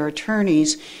or their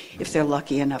attorneys, if they're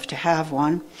lucky enough to have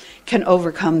one, can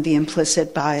overcome the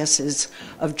implicit biases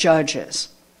of judges.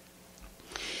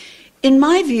 In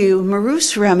my view,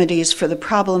 Maroof's remedies for the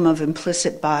problem of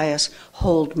implicit bias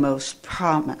hold most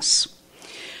promise.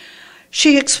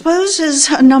 She exposes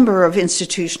a number of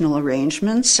institutional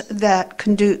arrangements that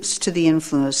conduce to the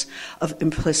influence of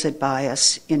implicit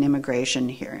bias in immigration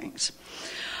hearings.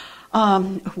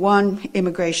 One,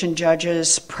 immigration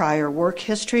judges' prior work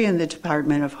history in the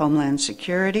Department of Homeland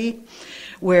Security,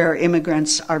 where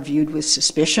immigrants are viewed with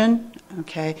suspicion.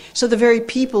 Okay, so the very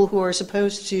people who are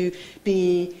supposed to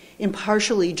be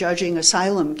impartially judging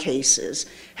asylum cases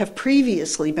have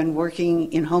previously been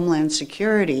working in Homeland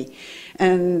Security,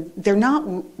 and they're not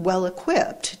well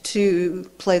equipped to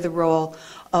play the role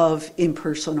of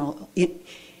impartial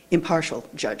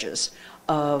judges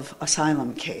of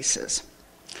asylum cases.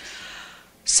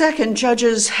 Second,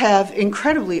 judges have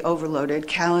incredibly overloaded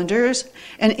calendars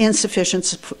and insufficient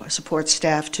support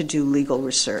staff to do legal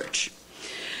research.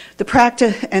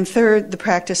 And third, the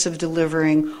practice of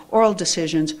delivering oral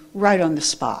decisions right on the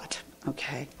spot,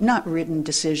 okay? Not written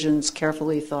decisions,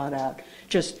 carefully thought out,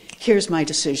 just here's my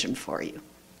decision for you.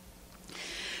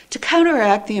 To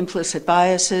counteract the implicit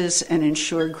biases and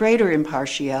ensure greater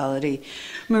impartiality,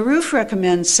 Maroof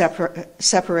recommends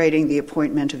separating the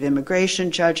appointment of immigration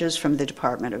judges from the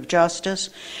Department of Justice,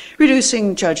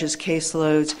 reducing judges'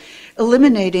 caseloads,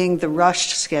 eliminating the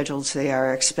rushed schedules they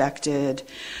are expected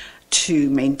to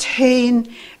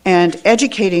maintain, and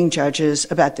educating judges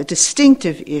about the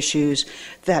distinctive issues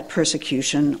that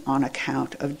persecution on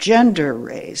account of gender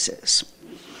raises.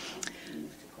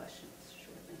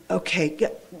 Okay,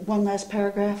 one last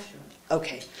paragraph?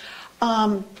 Okay.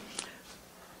 Because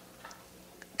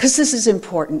this is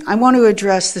important. I want to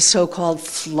address the so-called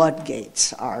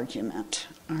floodgates argument,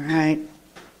 all right?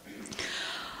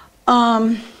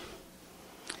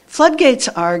 Floodgates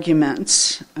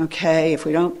arguments, okay, if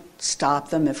we don't stop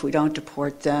them, if we don't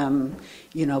deport them,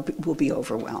 we'll be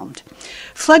overwhelmed.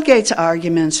 Floodgates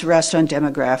arguments rest on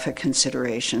demographic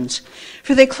considerations,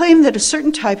 for they claim that a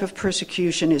certain type of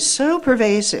persecution is so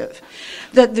pervasive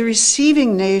that the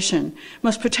receiving nation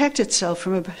must protect itself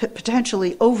from a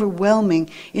potentially overwhelming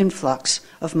influx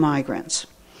of migrants.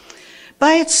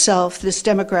 By itself, this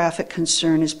demographic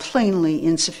concern is plainly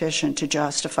insufficient to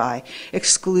justify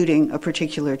excluding a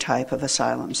particular type of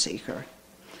asylum seeker.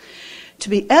 To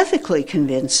be ethically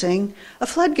convincing, a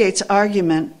floodgates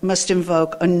argument must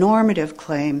invoke a normative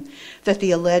claim that the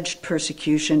alleged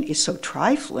persecution is so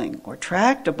trifling or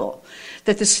tractable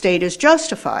that the state is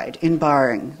justified in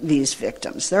barring these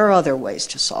victims. There are other ways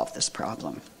to solve this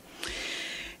problem.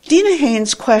 Dina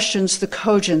Haynes questions the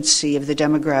cogency of the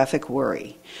demographic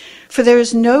worry, for there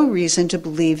is no reason to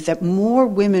believe that more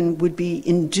women would be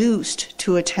induced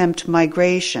to attempt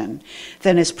migration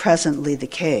than is presently the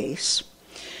case.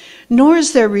 Nor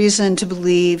is there reason to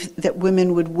believe that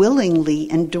women would willingly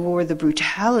endure the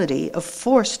brutality of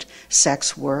forced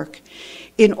sex work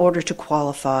in order to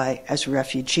qualify as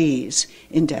refugees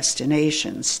in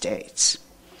destination states.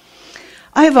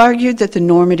 I have argued that the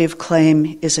normative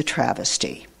claim is a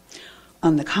travesty.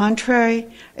 On the contrary,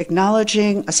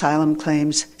 acknowledging asylum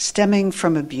claims stemming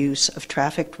from abuse of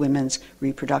trafficked women's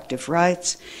reproductive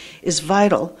rights is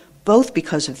vital, both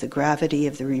because of the gravity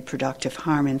of the reproductive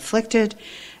harm inflicted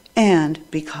and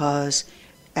because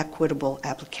equitable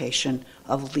application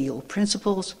of legal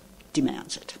principles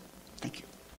demands it. Thank you.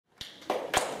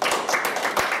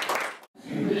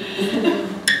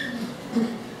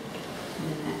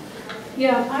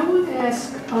 Yeah, I would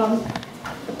ask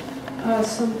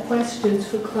some questions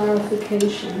for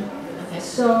clarification.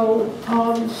 So,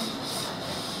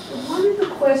 one of the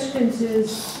questions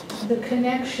is the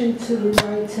connection to the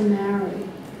right to marry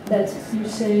that you're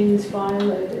saying is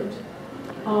violated.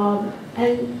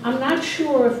 And I'm not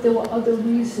sure if there were other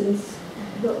reasons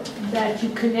that you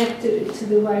connected it to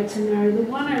the right to marry. The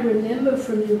one I remember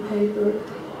from your paper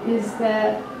is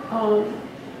that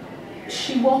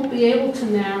she won't be able to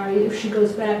marry if she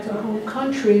goes back to her home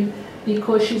country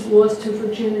because she's lost her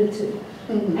virginity.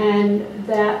 Mm-hmm. And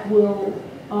that will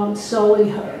sully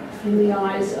her in the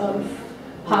eyes of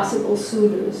possible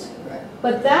suitors. Right.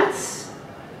 But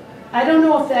I don't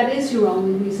know if that is your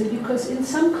only reason, because in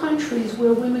some countries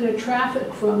where women are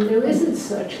trafficked from, there isn't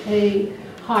such a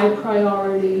high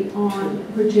priority on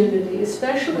virginity,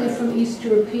 especially from East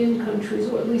European countries,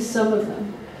 or at least some of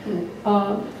them.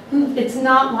 It's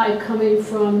not like coming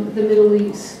from the Middle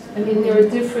East. I mean, there are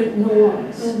different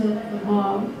norms.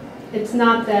 It's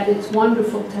not that it's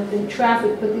wonderful to have been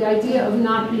trafficked, but the idea of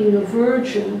not being a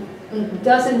virgin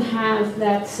doesn't have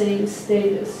that same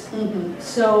status.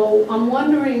 So I'm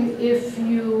wondering if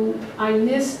I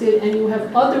missed it and you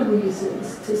have other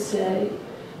reasons to say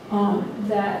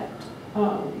that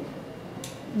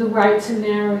the right to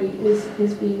marry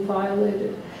is being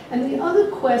violated. And the other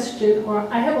question, or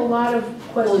I have a lot of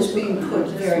questions. Well, it's being put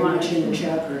very much in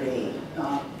jeopardy.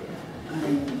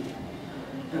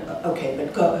 Okay,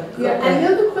 but go yeah, and ahead.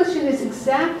 The other question is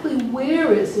exactly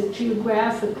where is it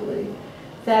geographically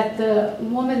that the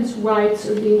woman's rights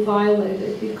are being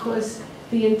violated, because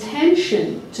the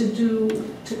intention to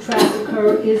traffic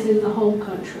her is in the home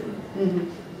country.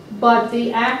 But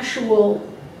the actual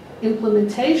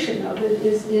implementation of it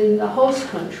is in the host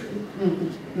country.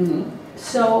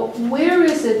 So where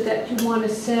is it that you want to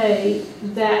say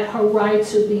that her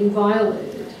rights are being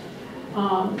violated?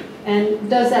 And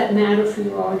does that matter for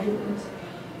your argument?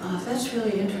 That's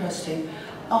really interesting.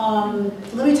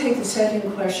 Let me take the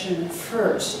second question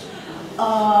first.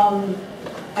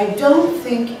 I don't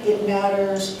think it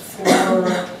matters for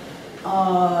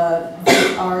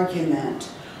the argument.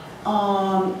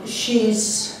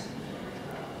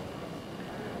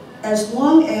 As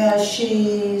long as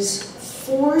she's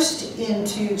forced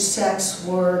into sex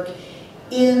work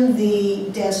in the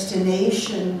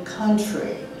destination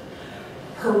country,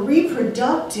 her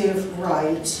reproductive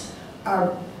rights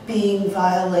are being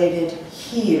violated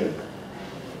here.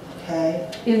 Okay?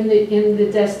 In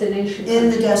the destination country. In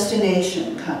the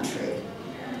destination country.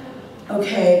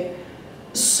 Okay.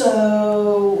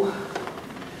 So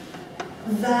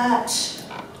that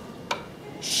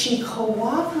she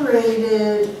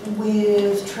cooperated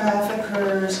with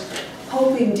traffickers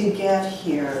hoping to get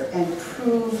here and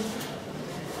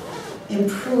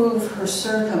improve her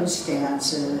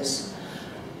circumstances,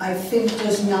 I think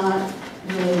does not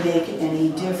really make any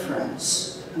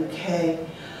difference, okay?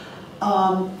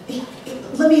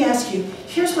 Let me ask you,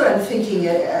 here's what I'm thinking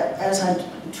as I'm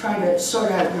trying to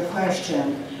sort out your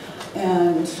question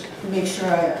and make sure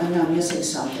I'm not missing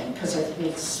something, because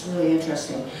it's really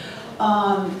interesting.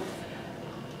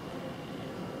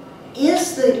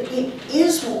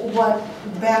 Is what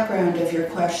background of your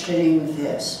questioning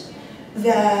this,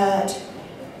 that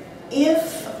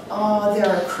if there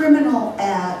are criminal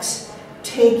acts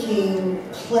taking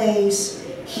place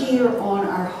here on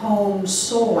our home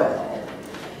soil,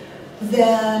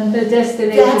 then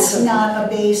that's not a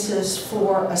basis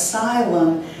for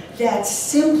asylum, that's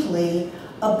simply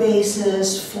a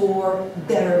basis for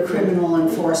better criminal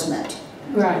enforcement.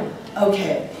 Right.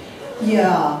 Okay,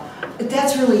 yeah,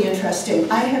 that's really interesting.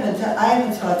 I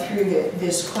haven't thought through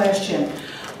this question,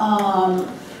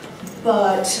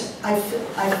 but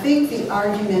I think the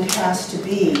argument has to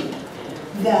be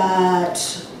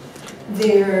that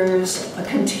there's a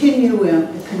continuum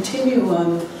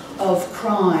of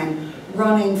crime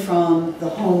running from the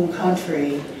home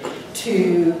country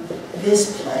to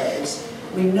this place.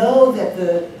 We know that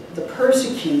the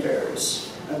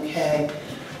persecutors, okay,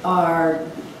 are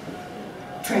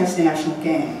transnational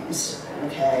gangs,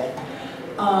 okay?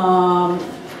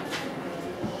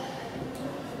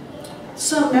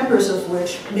 Some members of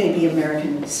which may be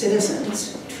American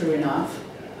citizens, true enough,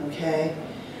 okay?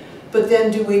 But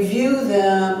then do we view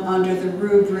them under the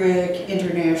rubric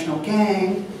international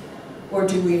gang, or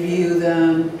do we view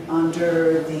them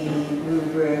under the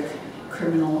rubric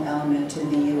criminal element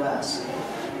in the US?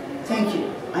 Thank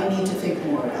you. I need to think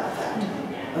more about that.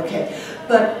 Okay,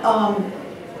 but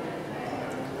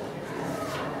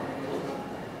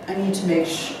I need to make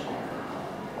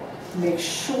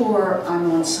sure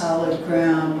I'm on solid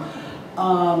ground.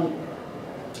 I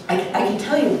can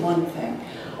tell you one thing.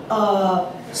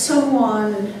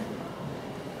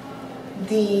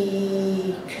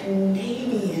 The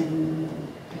Canadian,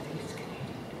 I think it's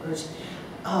Canadian, or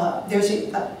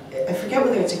I forget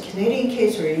whether it's a Canadian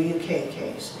case or a UK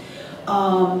case,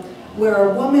 where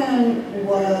a woman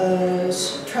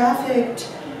was trafficked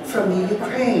from the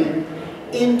Ukraine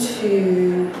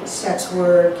into sex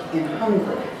work in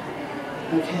Hungary,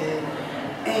 okay,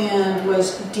 and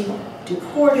was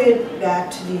deported back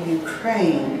to the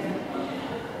Ukraine,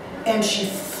 and she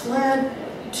fled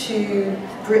to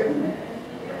Britain,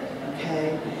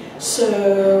 okay.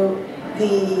 So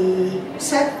the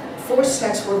forced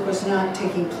sex work was not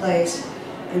taking place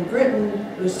in Britain,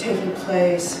 it was taking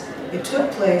place, it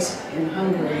took place in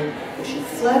Hungary, but she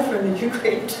fled from the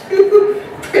Ukraine to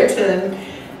Britain,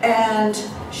 and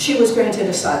she was granted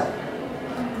asylum,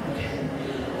 okay,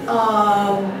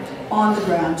 on the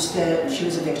grounds that she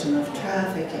was a victim of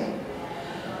trafficking.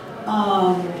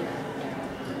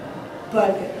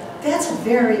 But that's a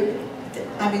very,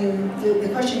 I mean, the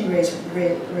question you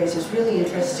raises really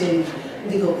interesting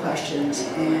legal questions,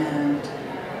 and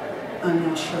I'm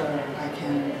not sure I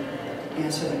can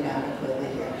answer them adequately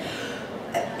here.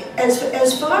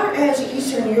 As far as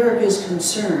Eastern Europe is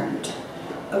concerned,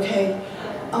 okay,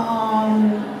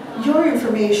 your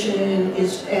information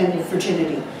is, and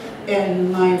virginity,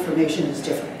 and my information is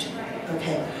different,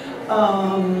 okay.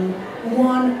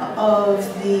 One of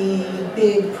the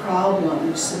big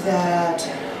problems that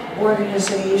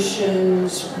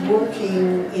organizations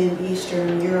working in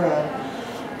Eastern Europe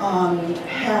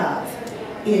have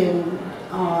in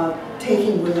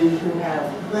taking women who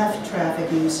have left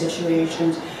trafficking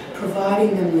situations,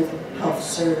 providing them with health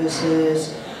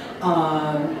services,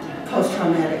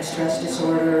 post-traumatic stress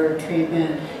disorder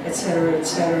treatment, et cetera,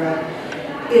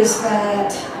 is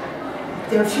that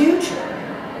their future,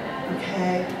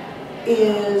 okay,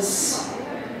 is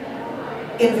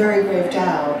in very grave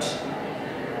doubt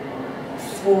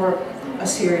for a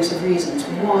series of reasons.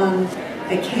 One,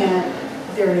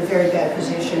 they're in a very bad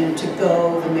position to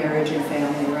go the marriage and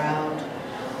family route.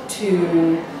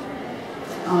 Two,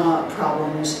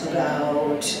 problems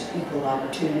about equal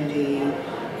opportunity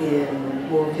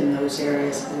in work in those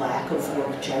areas, lack of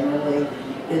work generally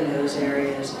in those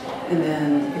areas, and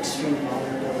then extreme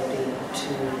vulnerability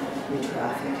to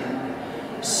re-trafficking.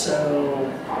 So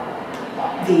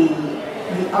the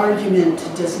argument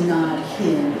does not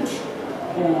hinge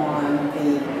on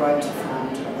the right to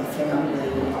found a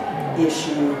family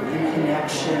issue in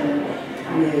connection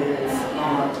with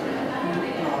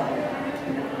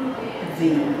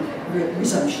the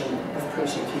resumption of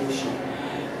persecution.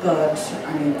 But,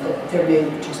 I mean, there may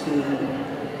just be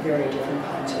very different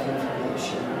kinds of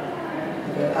information.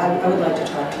 But I would like to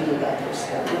talk to you about this.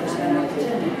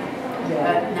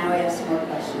 But now we have some more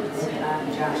questions.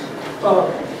 Josh.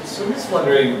 So I'm just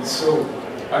wondering,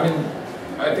 I mean,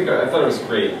 I thought it was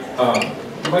great.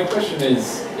 My question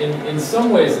is, in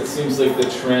some ways it seems like the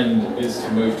trend is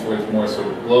to move towards more sort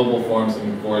of global forms of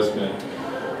enforcement,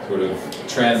 sort of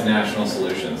transnational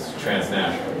solutions,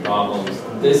 transnational problems.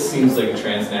 This seems like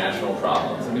transnational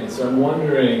problems. I mean, so I'm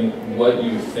wondering what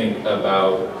you think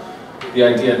about the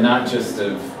idea not just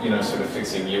of, sort of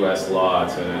fixing US law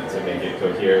to make it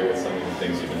cohere with some of the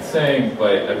things you've been saying,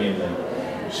 but I mean,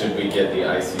 should we get the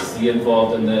ICC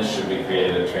involved in this? Should we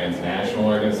create a transnational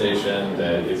organization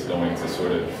that is going to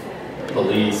sort of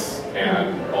police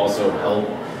and also help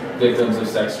victims of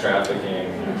sex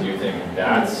trafficking? Do you think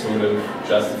that's sort of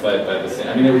justified by the same?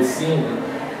 I mean, it would seem,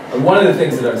 one of the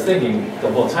things that I was thinking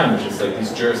the whole time was just like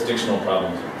these jurisdictional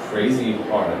problems are crazy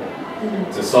hard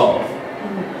to solve,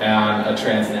 and a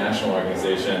transnational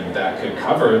organization that could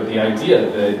cover the idea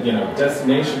that, you know,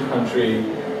 destination country,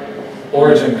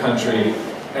 origin country,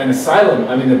 and asylum.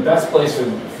 I mean, the best place for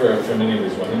many of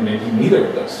these women may be neither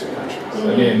of those two countries.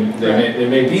 I mean, there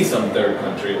may be some third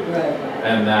country,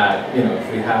 and that, you know,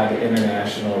 if we had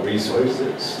international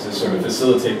resources to sort of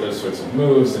facilitate those sorts of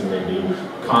moves and maybe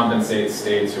compensate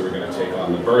states who are going to take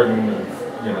on the burden of,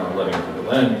 you know, letting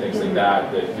people in, things like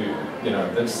that, you know,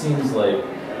 that seems like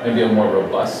maybe a more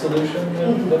robust solution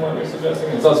than what you're suggesting.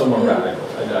 It's also more radical.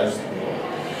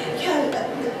 Yeah,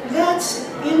 that's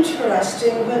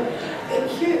interesting, but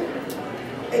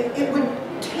it would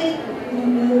take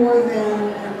more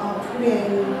than putting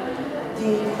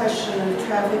the question of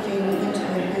trafficking into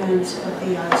the hands of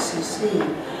the ICC,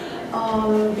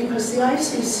 because the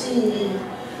ICC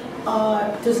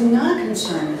does not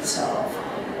concern itself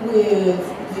with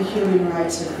the human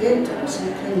rights of victims.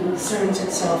 It concerns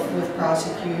itself with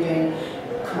prosecuting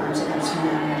crimes against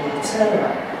humanity, etc.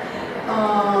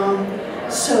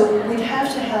 So we'd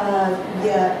have to have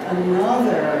yet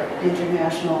another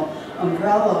international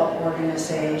umbrella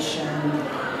organization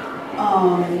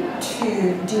to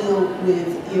deal with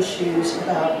issues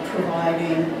about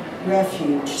providing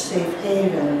refuge, safe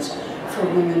havens for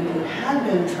women who had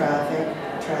been trafficked.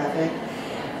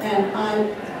 And I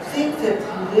think that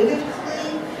politically,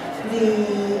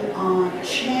 the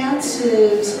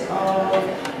chances of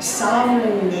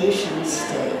sovereign nation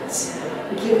states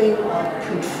giving up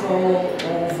control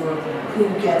over who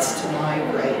gets to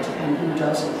migrate and who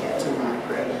doesn't get to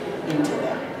migrate into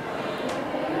them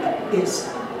is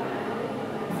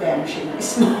vanishingly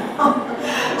small.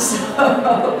 So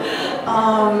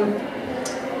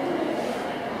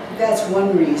that's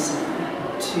one reason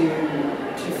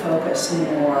to focus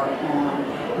more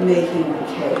on making the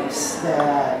case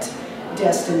that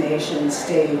destination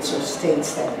states or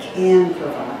states that can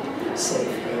provide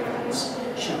safe havens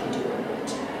should do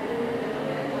it.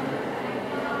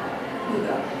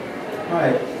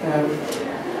 Right.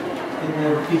 In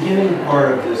the beginning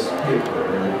part of this paper,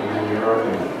 in your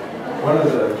argument, one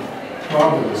of the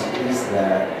problems is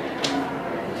that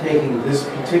taking this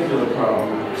particular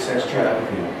problem, sex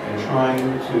trafficking, and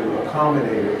trying to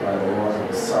accommodate it by the laws of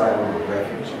asylum and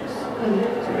refugees.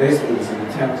 So basically it's an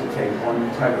attempt to take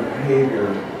one type of behavior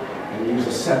and use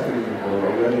a second or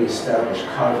already established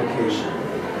codification of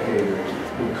the behavior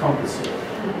to encompass it.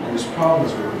 And there's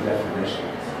problems with the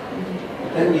definitions.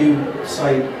 Then you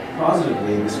cite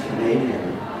positively this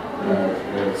Canadian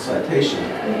citation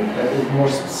that is more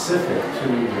specific to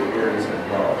the areas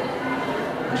involved.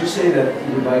 Would you say that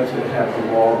you would like to have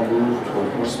the law move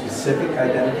toward more specific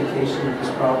identification of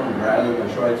this problem rather than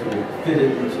try to fit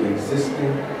it into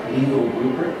existing legal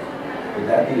rubric? Would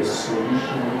that be a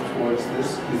solution towards this?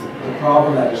 Is the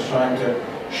problem that is trying to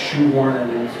shoehorn it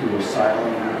into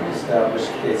asylum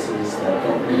established cases that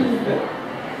don't really fit?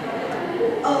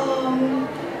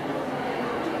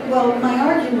 Well, my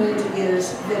argument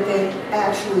is that they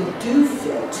actually do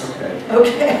fit.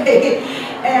 Okay?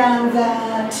 And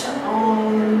that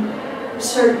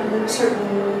certain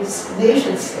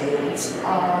nation states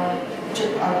are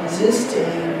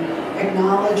resisting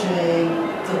acknowledging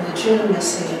the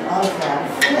legitimacy of that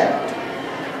fit.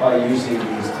 By using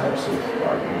these types of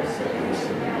arguments that we see.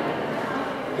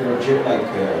 They're like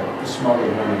the smuggler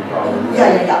woman problem.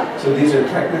 Yeah. So these are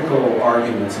technical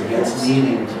arguments against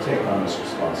needing to take on this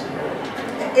responsibility.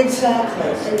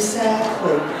 Exactly.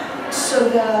 So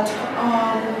that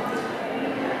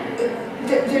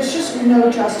there's just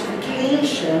no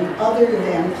justification other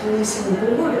than policing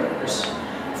borders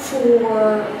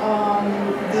for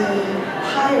the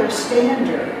higher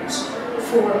standards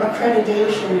for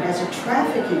accreditation as a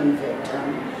trafficking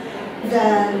victim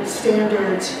than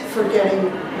standards for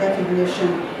getting recognition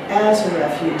as a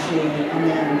refugee and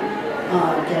then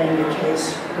getting the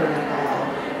case heard by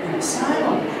an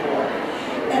asylum court.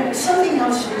 And something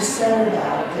else to be said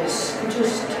about this,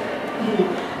 just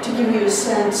to give you a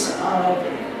sense of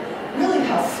really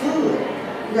how fluid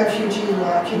refugee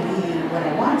law can be when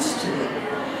it wants to be.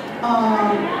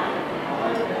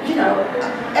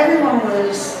 Everyone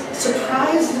was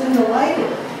surprised and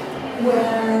delighted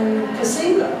when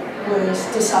Kasinga was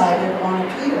decided on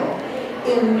appeal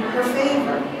in her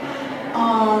favor.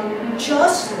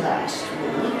 Just last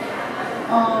week,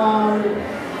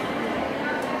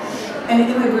 an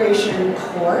immigration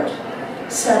court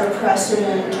set a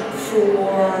precedent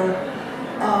for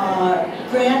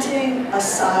granting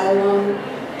asylum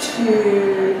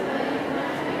to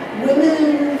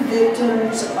women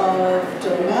victims of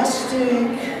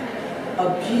domestic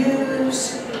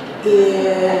abuse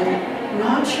in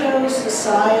macho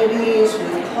societies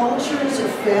with cultures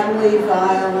of family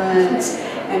violence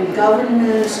and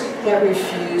governments that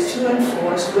refuse to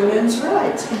enforce women's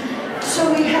rights.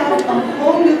 So we have a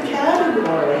whole new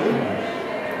category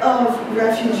of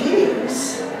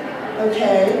refugees,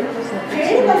 okay,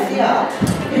 created by fiat,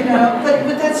 you know, but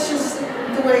that's just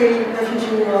the way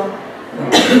refugee law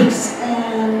works,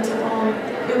 and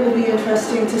it will be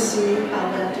interesting to see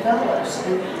how that develops.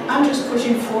 And I'm just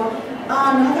pushing for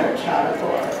another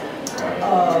category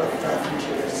of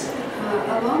refugees.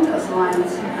 Along those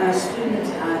lines, a student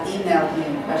emailed me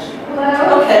a question.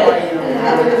 Okay.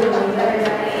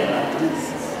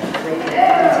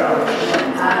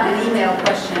 An email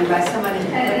question by somebody who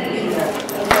couldn't be here.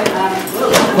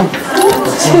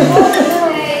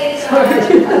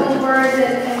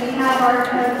 And we have our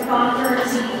sponsor,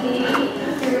 CP,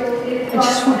 who is I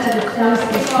just wanted to close the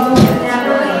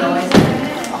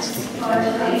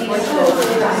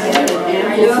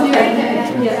Are you okay?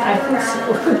 Yeah, I think so.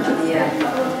 Yeah.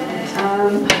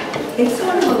 It's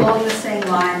sort of along the same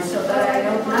lines, so but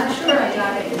I'm not sure I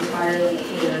got it entirely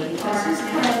clear, because his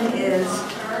point is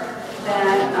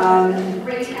that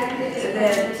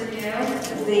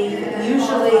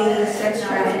usually sex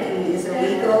trafficking is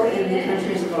illegal in the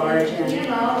countries of origin,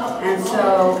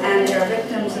 and they're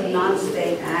victims of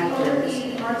non-state actors,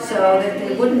 so that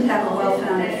they wouldn't have a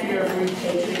well-founded fear of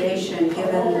repatriation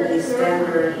given the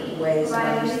standard ways of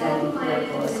understanding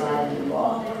political asylum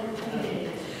law.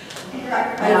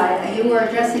 You were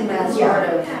addressing that sort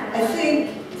of. I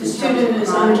think the student is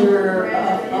under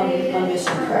a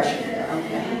misimpression.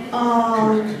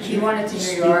 Okay. You You wanted to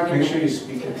hear your argument. Make sure you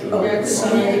speak into the Okay,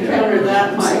 so you cover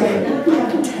that mic. I have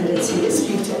a tendency to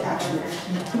speak to actual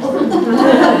people.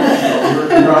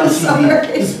 You're on TV. Sorry.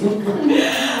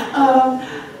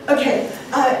 Okay,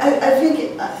 I think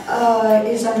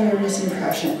is under a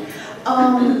misimpression.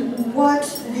 What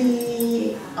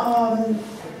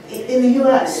in the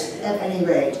U.S. at any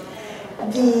rate,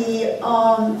 the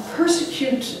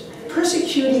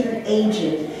persecuting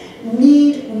agent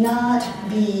need not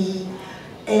be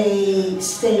a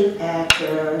state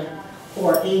actor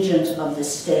or agent of the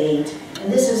state,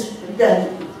 and this has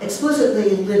been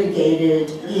explicitly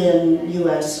litigated in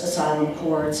U.S. asylum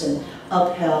courts and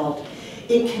upheld.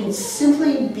 It can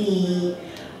simply be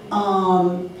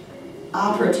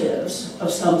operatives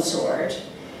of some sort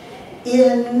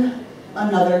in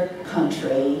another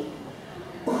country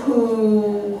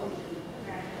whom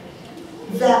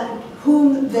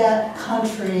that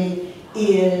country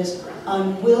is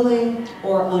unwilling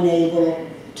or unable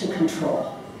to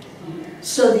control.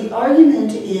 So the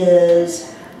argument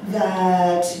is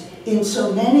that in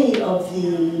so many of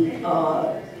the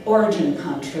origin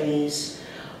countries,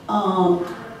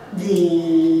 the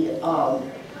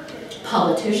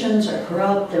politicians are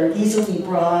corrupt, they're easily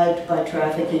bribed by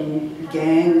trafficking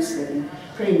gangs, they can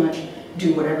pretty much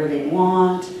do whatever they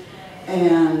want,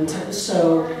 and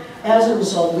so as a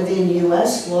result, within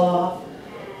U.S. law,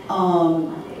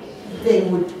 they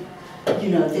would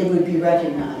be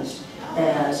recognized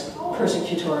as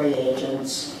persecutory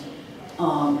agents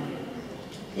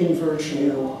in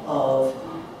virtue of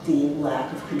the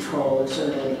lack of control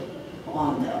exerted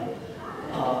on them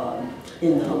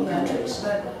in the home countries.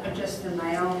 But just in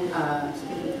my own,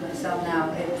 speaking for myself now,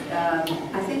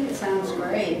 I think it sounds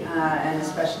great and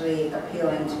especially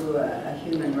appealing to a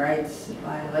human rights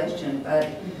violation, but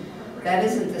that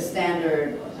isn't the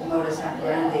standard modus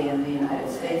operandi in the United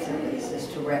States, at least, is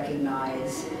to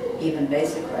recognize even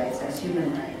basic rights as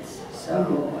human rights.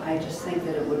 So I just think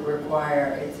that it would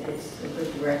require, it's a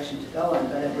good direction to go in,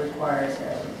 but it requires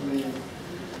a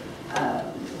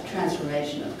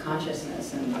transformation of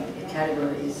consciousness and the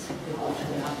categories in which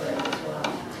we operate as well.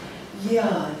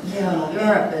 Yeah.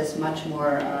 Europe is much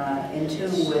more in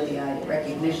tune with the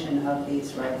recognition of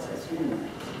these rights as human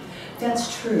rights.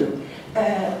 That's true,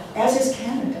 as is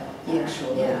Canada,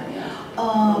 actually.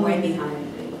 Yeah. Way behind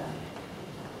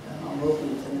the whole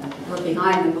movement, and we're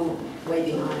behind the movement, way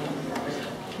behind.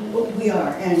 We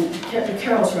are, and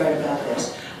Carol's right about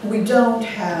this. We don't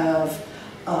have,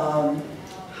 how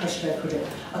should I put it,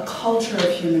 a culture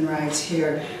of human rights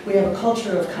here. We have a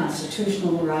culture of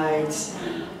constitutional rights.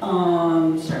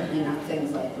 Certainly not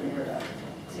things like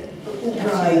reproductive.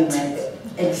 Right,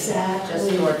 exactly. Just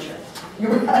torture.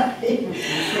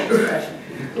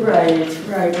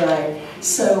 Right.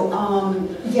 So,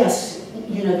 yes,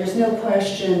 there's no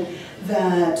question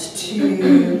that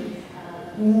to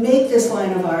make this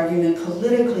line of argument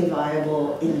politically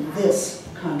viable in this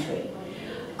country,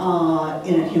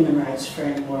 in a human rights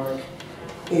framework,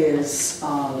 is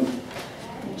a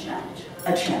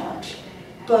challenge.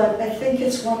 But I think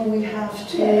it's one we have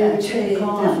to take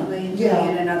on. Definitely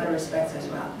in other respects as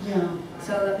well. Yeah. So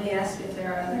So let me ask if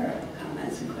there are other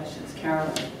comments and questions.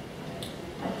 Carolyn.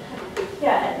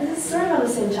 Yeah, this is sort of on the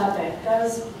same topic. I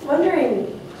was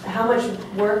wondering how much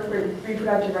work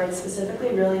reproductive rights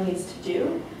specifically really needs to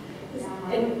do.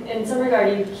 In some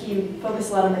regard, you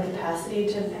focus a lot on the capacity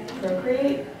to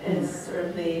procreate as sort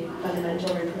of the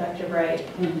fundamental reproductive right.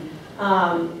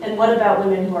 And what about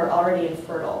women who are already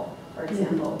infertile, for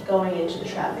example, going into the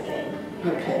trafficking?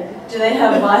 Okay. Do they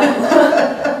have viable?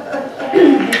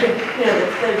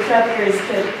 The traffickers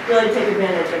could really take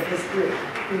advantage of this group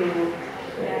who.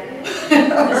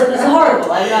 This is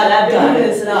horrible. I'm not advocating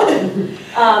this at all.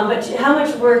 But how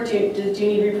much work do you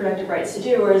need reproductive rights to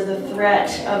do, or is the threat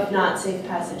of not safe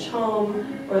passage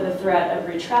home or the threat of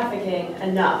re-trafficking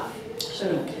enough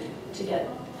sort of to get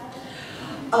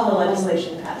the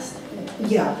legislation passed?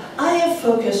 Yeah, I have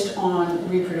focused on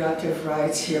reproductive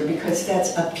rights here because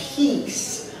that's a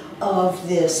piece of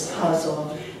this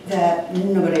puzzle that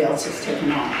nobody else has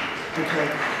taken on. Okay.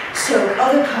 So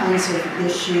other kinds of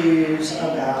issues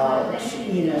about,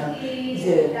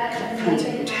 the kinds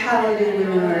of brutality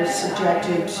women are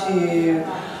subjected to,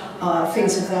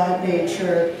 things of that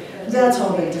nature, that's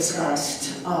all been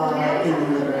discussed in the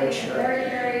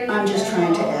literature. I'm just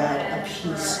trying to add a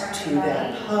piece to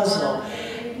that puzzle.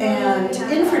 And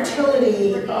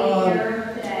infertility,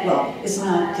 is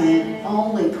not the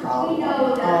only problem.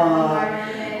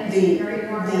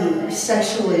 The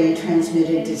sexually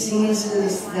transmitted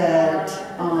diseases that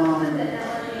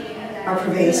are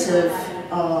pervasive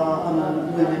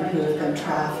among women who have been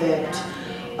trafficked,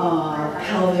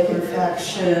 pelvic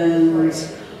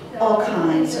infections, all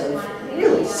kinds of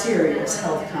really serious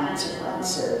health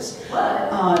consequences,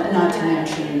 not to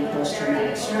mention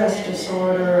post-traumatic stress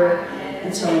disorder,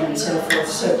 and so on and so forth.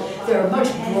 So there are much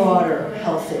broader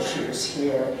health issues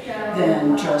here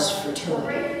than just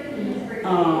fertility.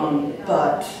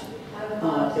 But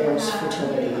there's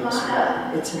fertility as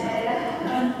well. It's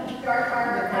another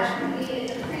question.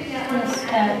 Yes,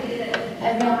 I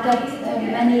read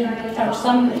that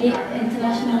some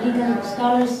international legal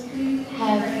scholars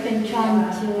have been trying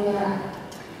to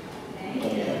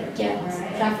get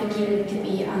trafficking to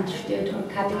be understood or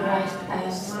categorized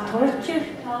as torture,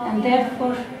 and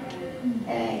therefore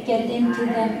get it into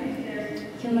the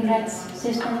human rights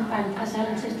system and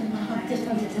asylum system. I just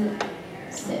wanted to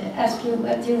ask you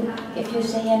if you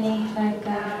see any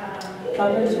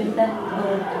problems with that,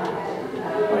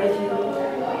 or if you.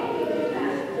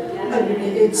 I mean,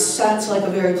 it sounds like a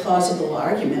very plausible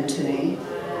argument to me.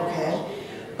 Okay,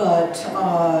 but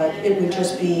it would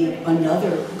just be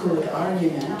another good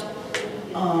argument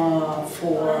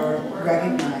for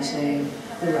recognizing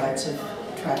the rights of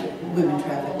women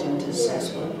trafficked into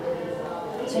sex work.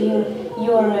 So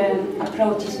your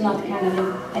approach is not kind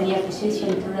of any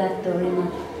opposition to that, or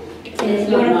not?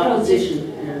 Your approach is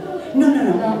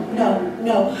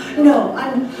No.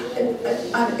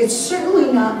 It's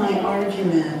certainly not my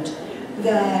argument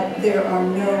that there are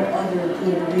no other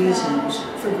good reasons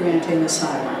for granting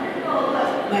asylum.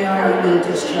 My argument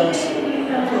is just,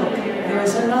 look,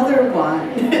 there's another one,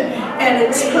 and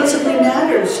it supposedly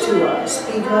matters to us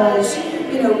because,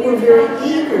 we're very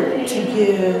eager to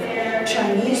give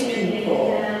Chinese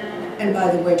people, and by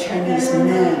the way, Chinese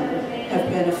men have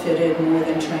benefited more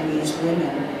than Chinese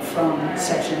women from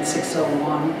Section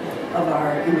 601 of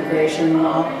our immigration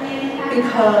law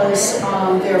because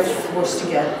they're forced to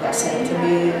get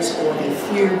vasectomies or they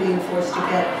fear being forced to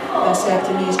get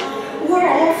vasectomies. We're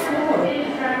all for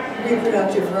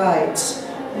reproductive rights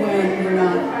when we're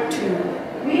not too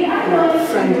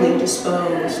friendly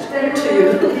disposed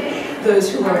to those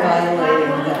who are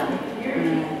violating them.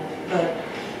 But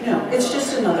no, it's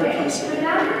just another piece of it.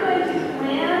 Are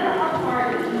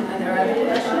there other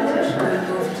questions, or should we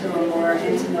move to a more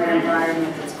intimate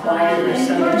environment that's quieter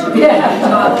so that you can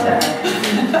talk to her?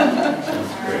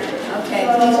 Okay,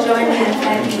 please join me in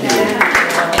thanking them.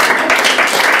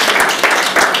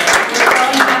 We're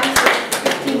going back to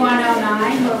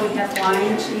 5109 where we have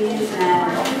wine, cheese, and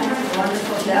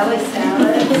wonderful deli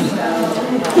salads.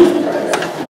 So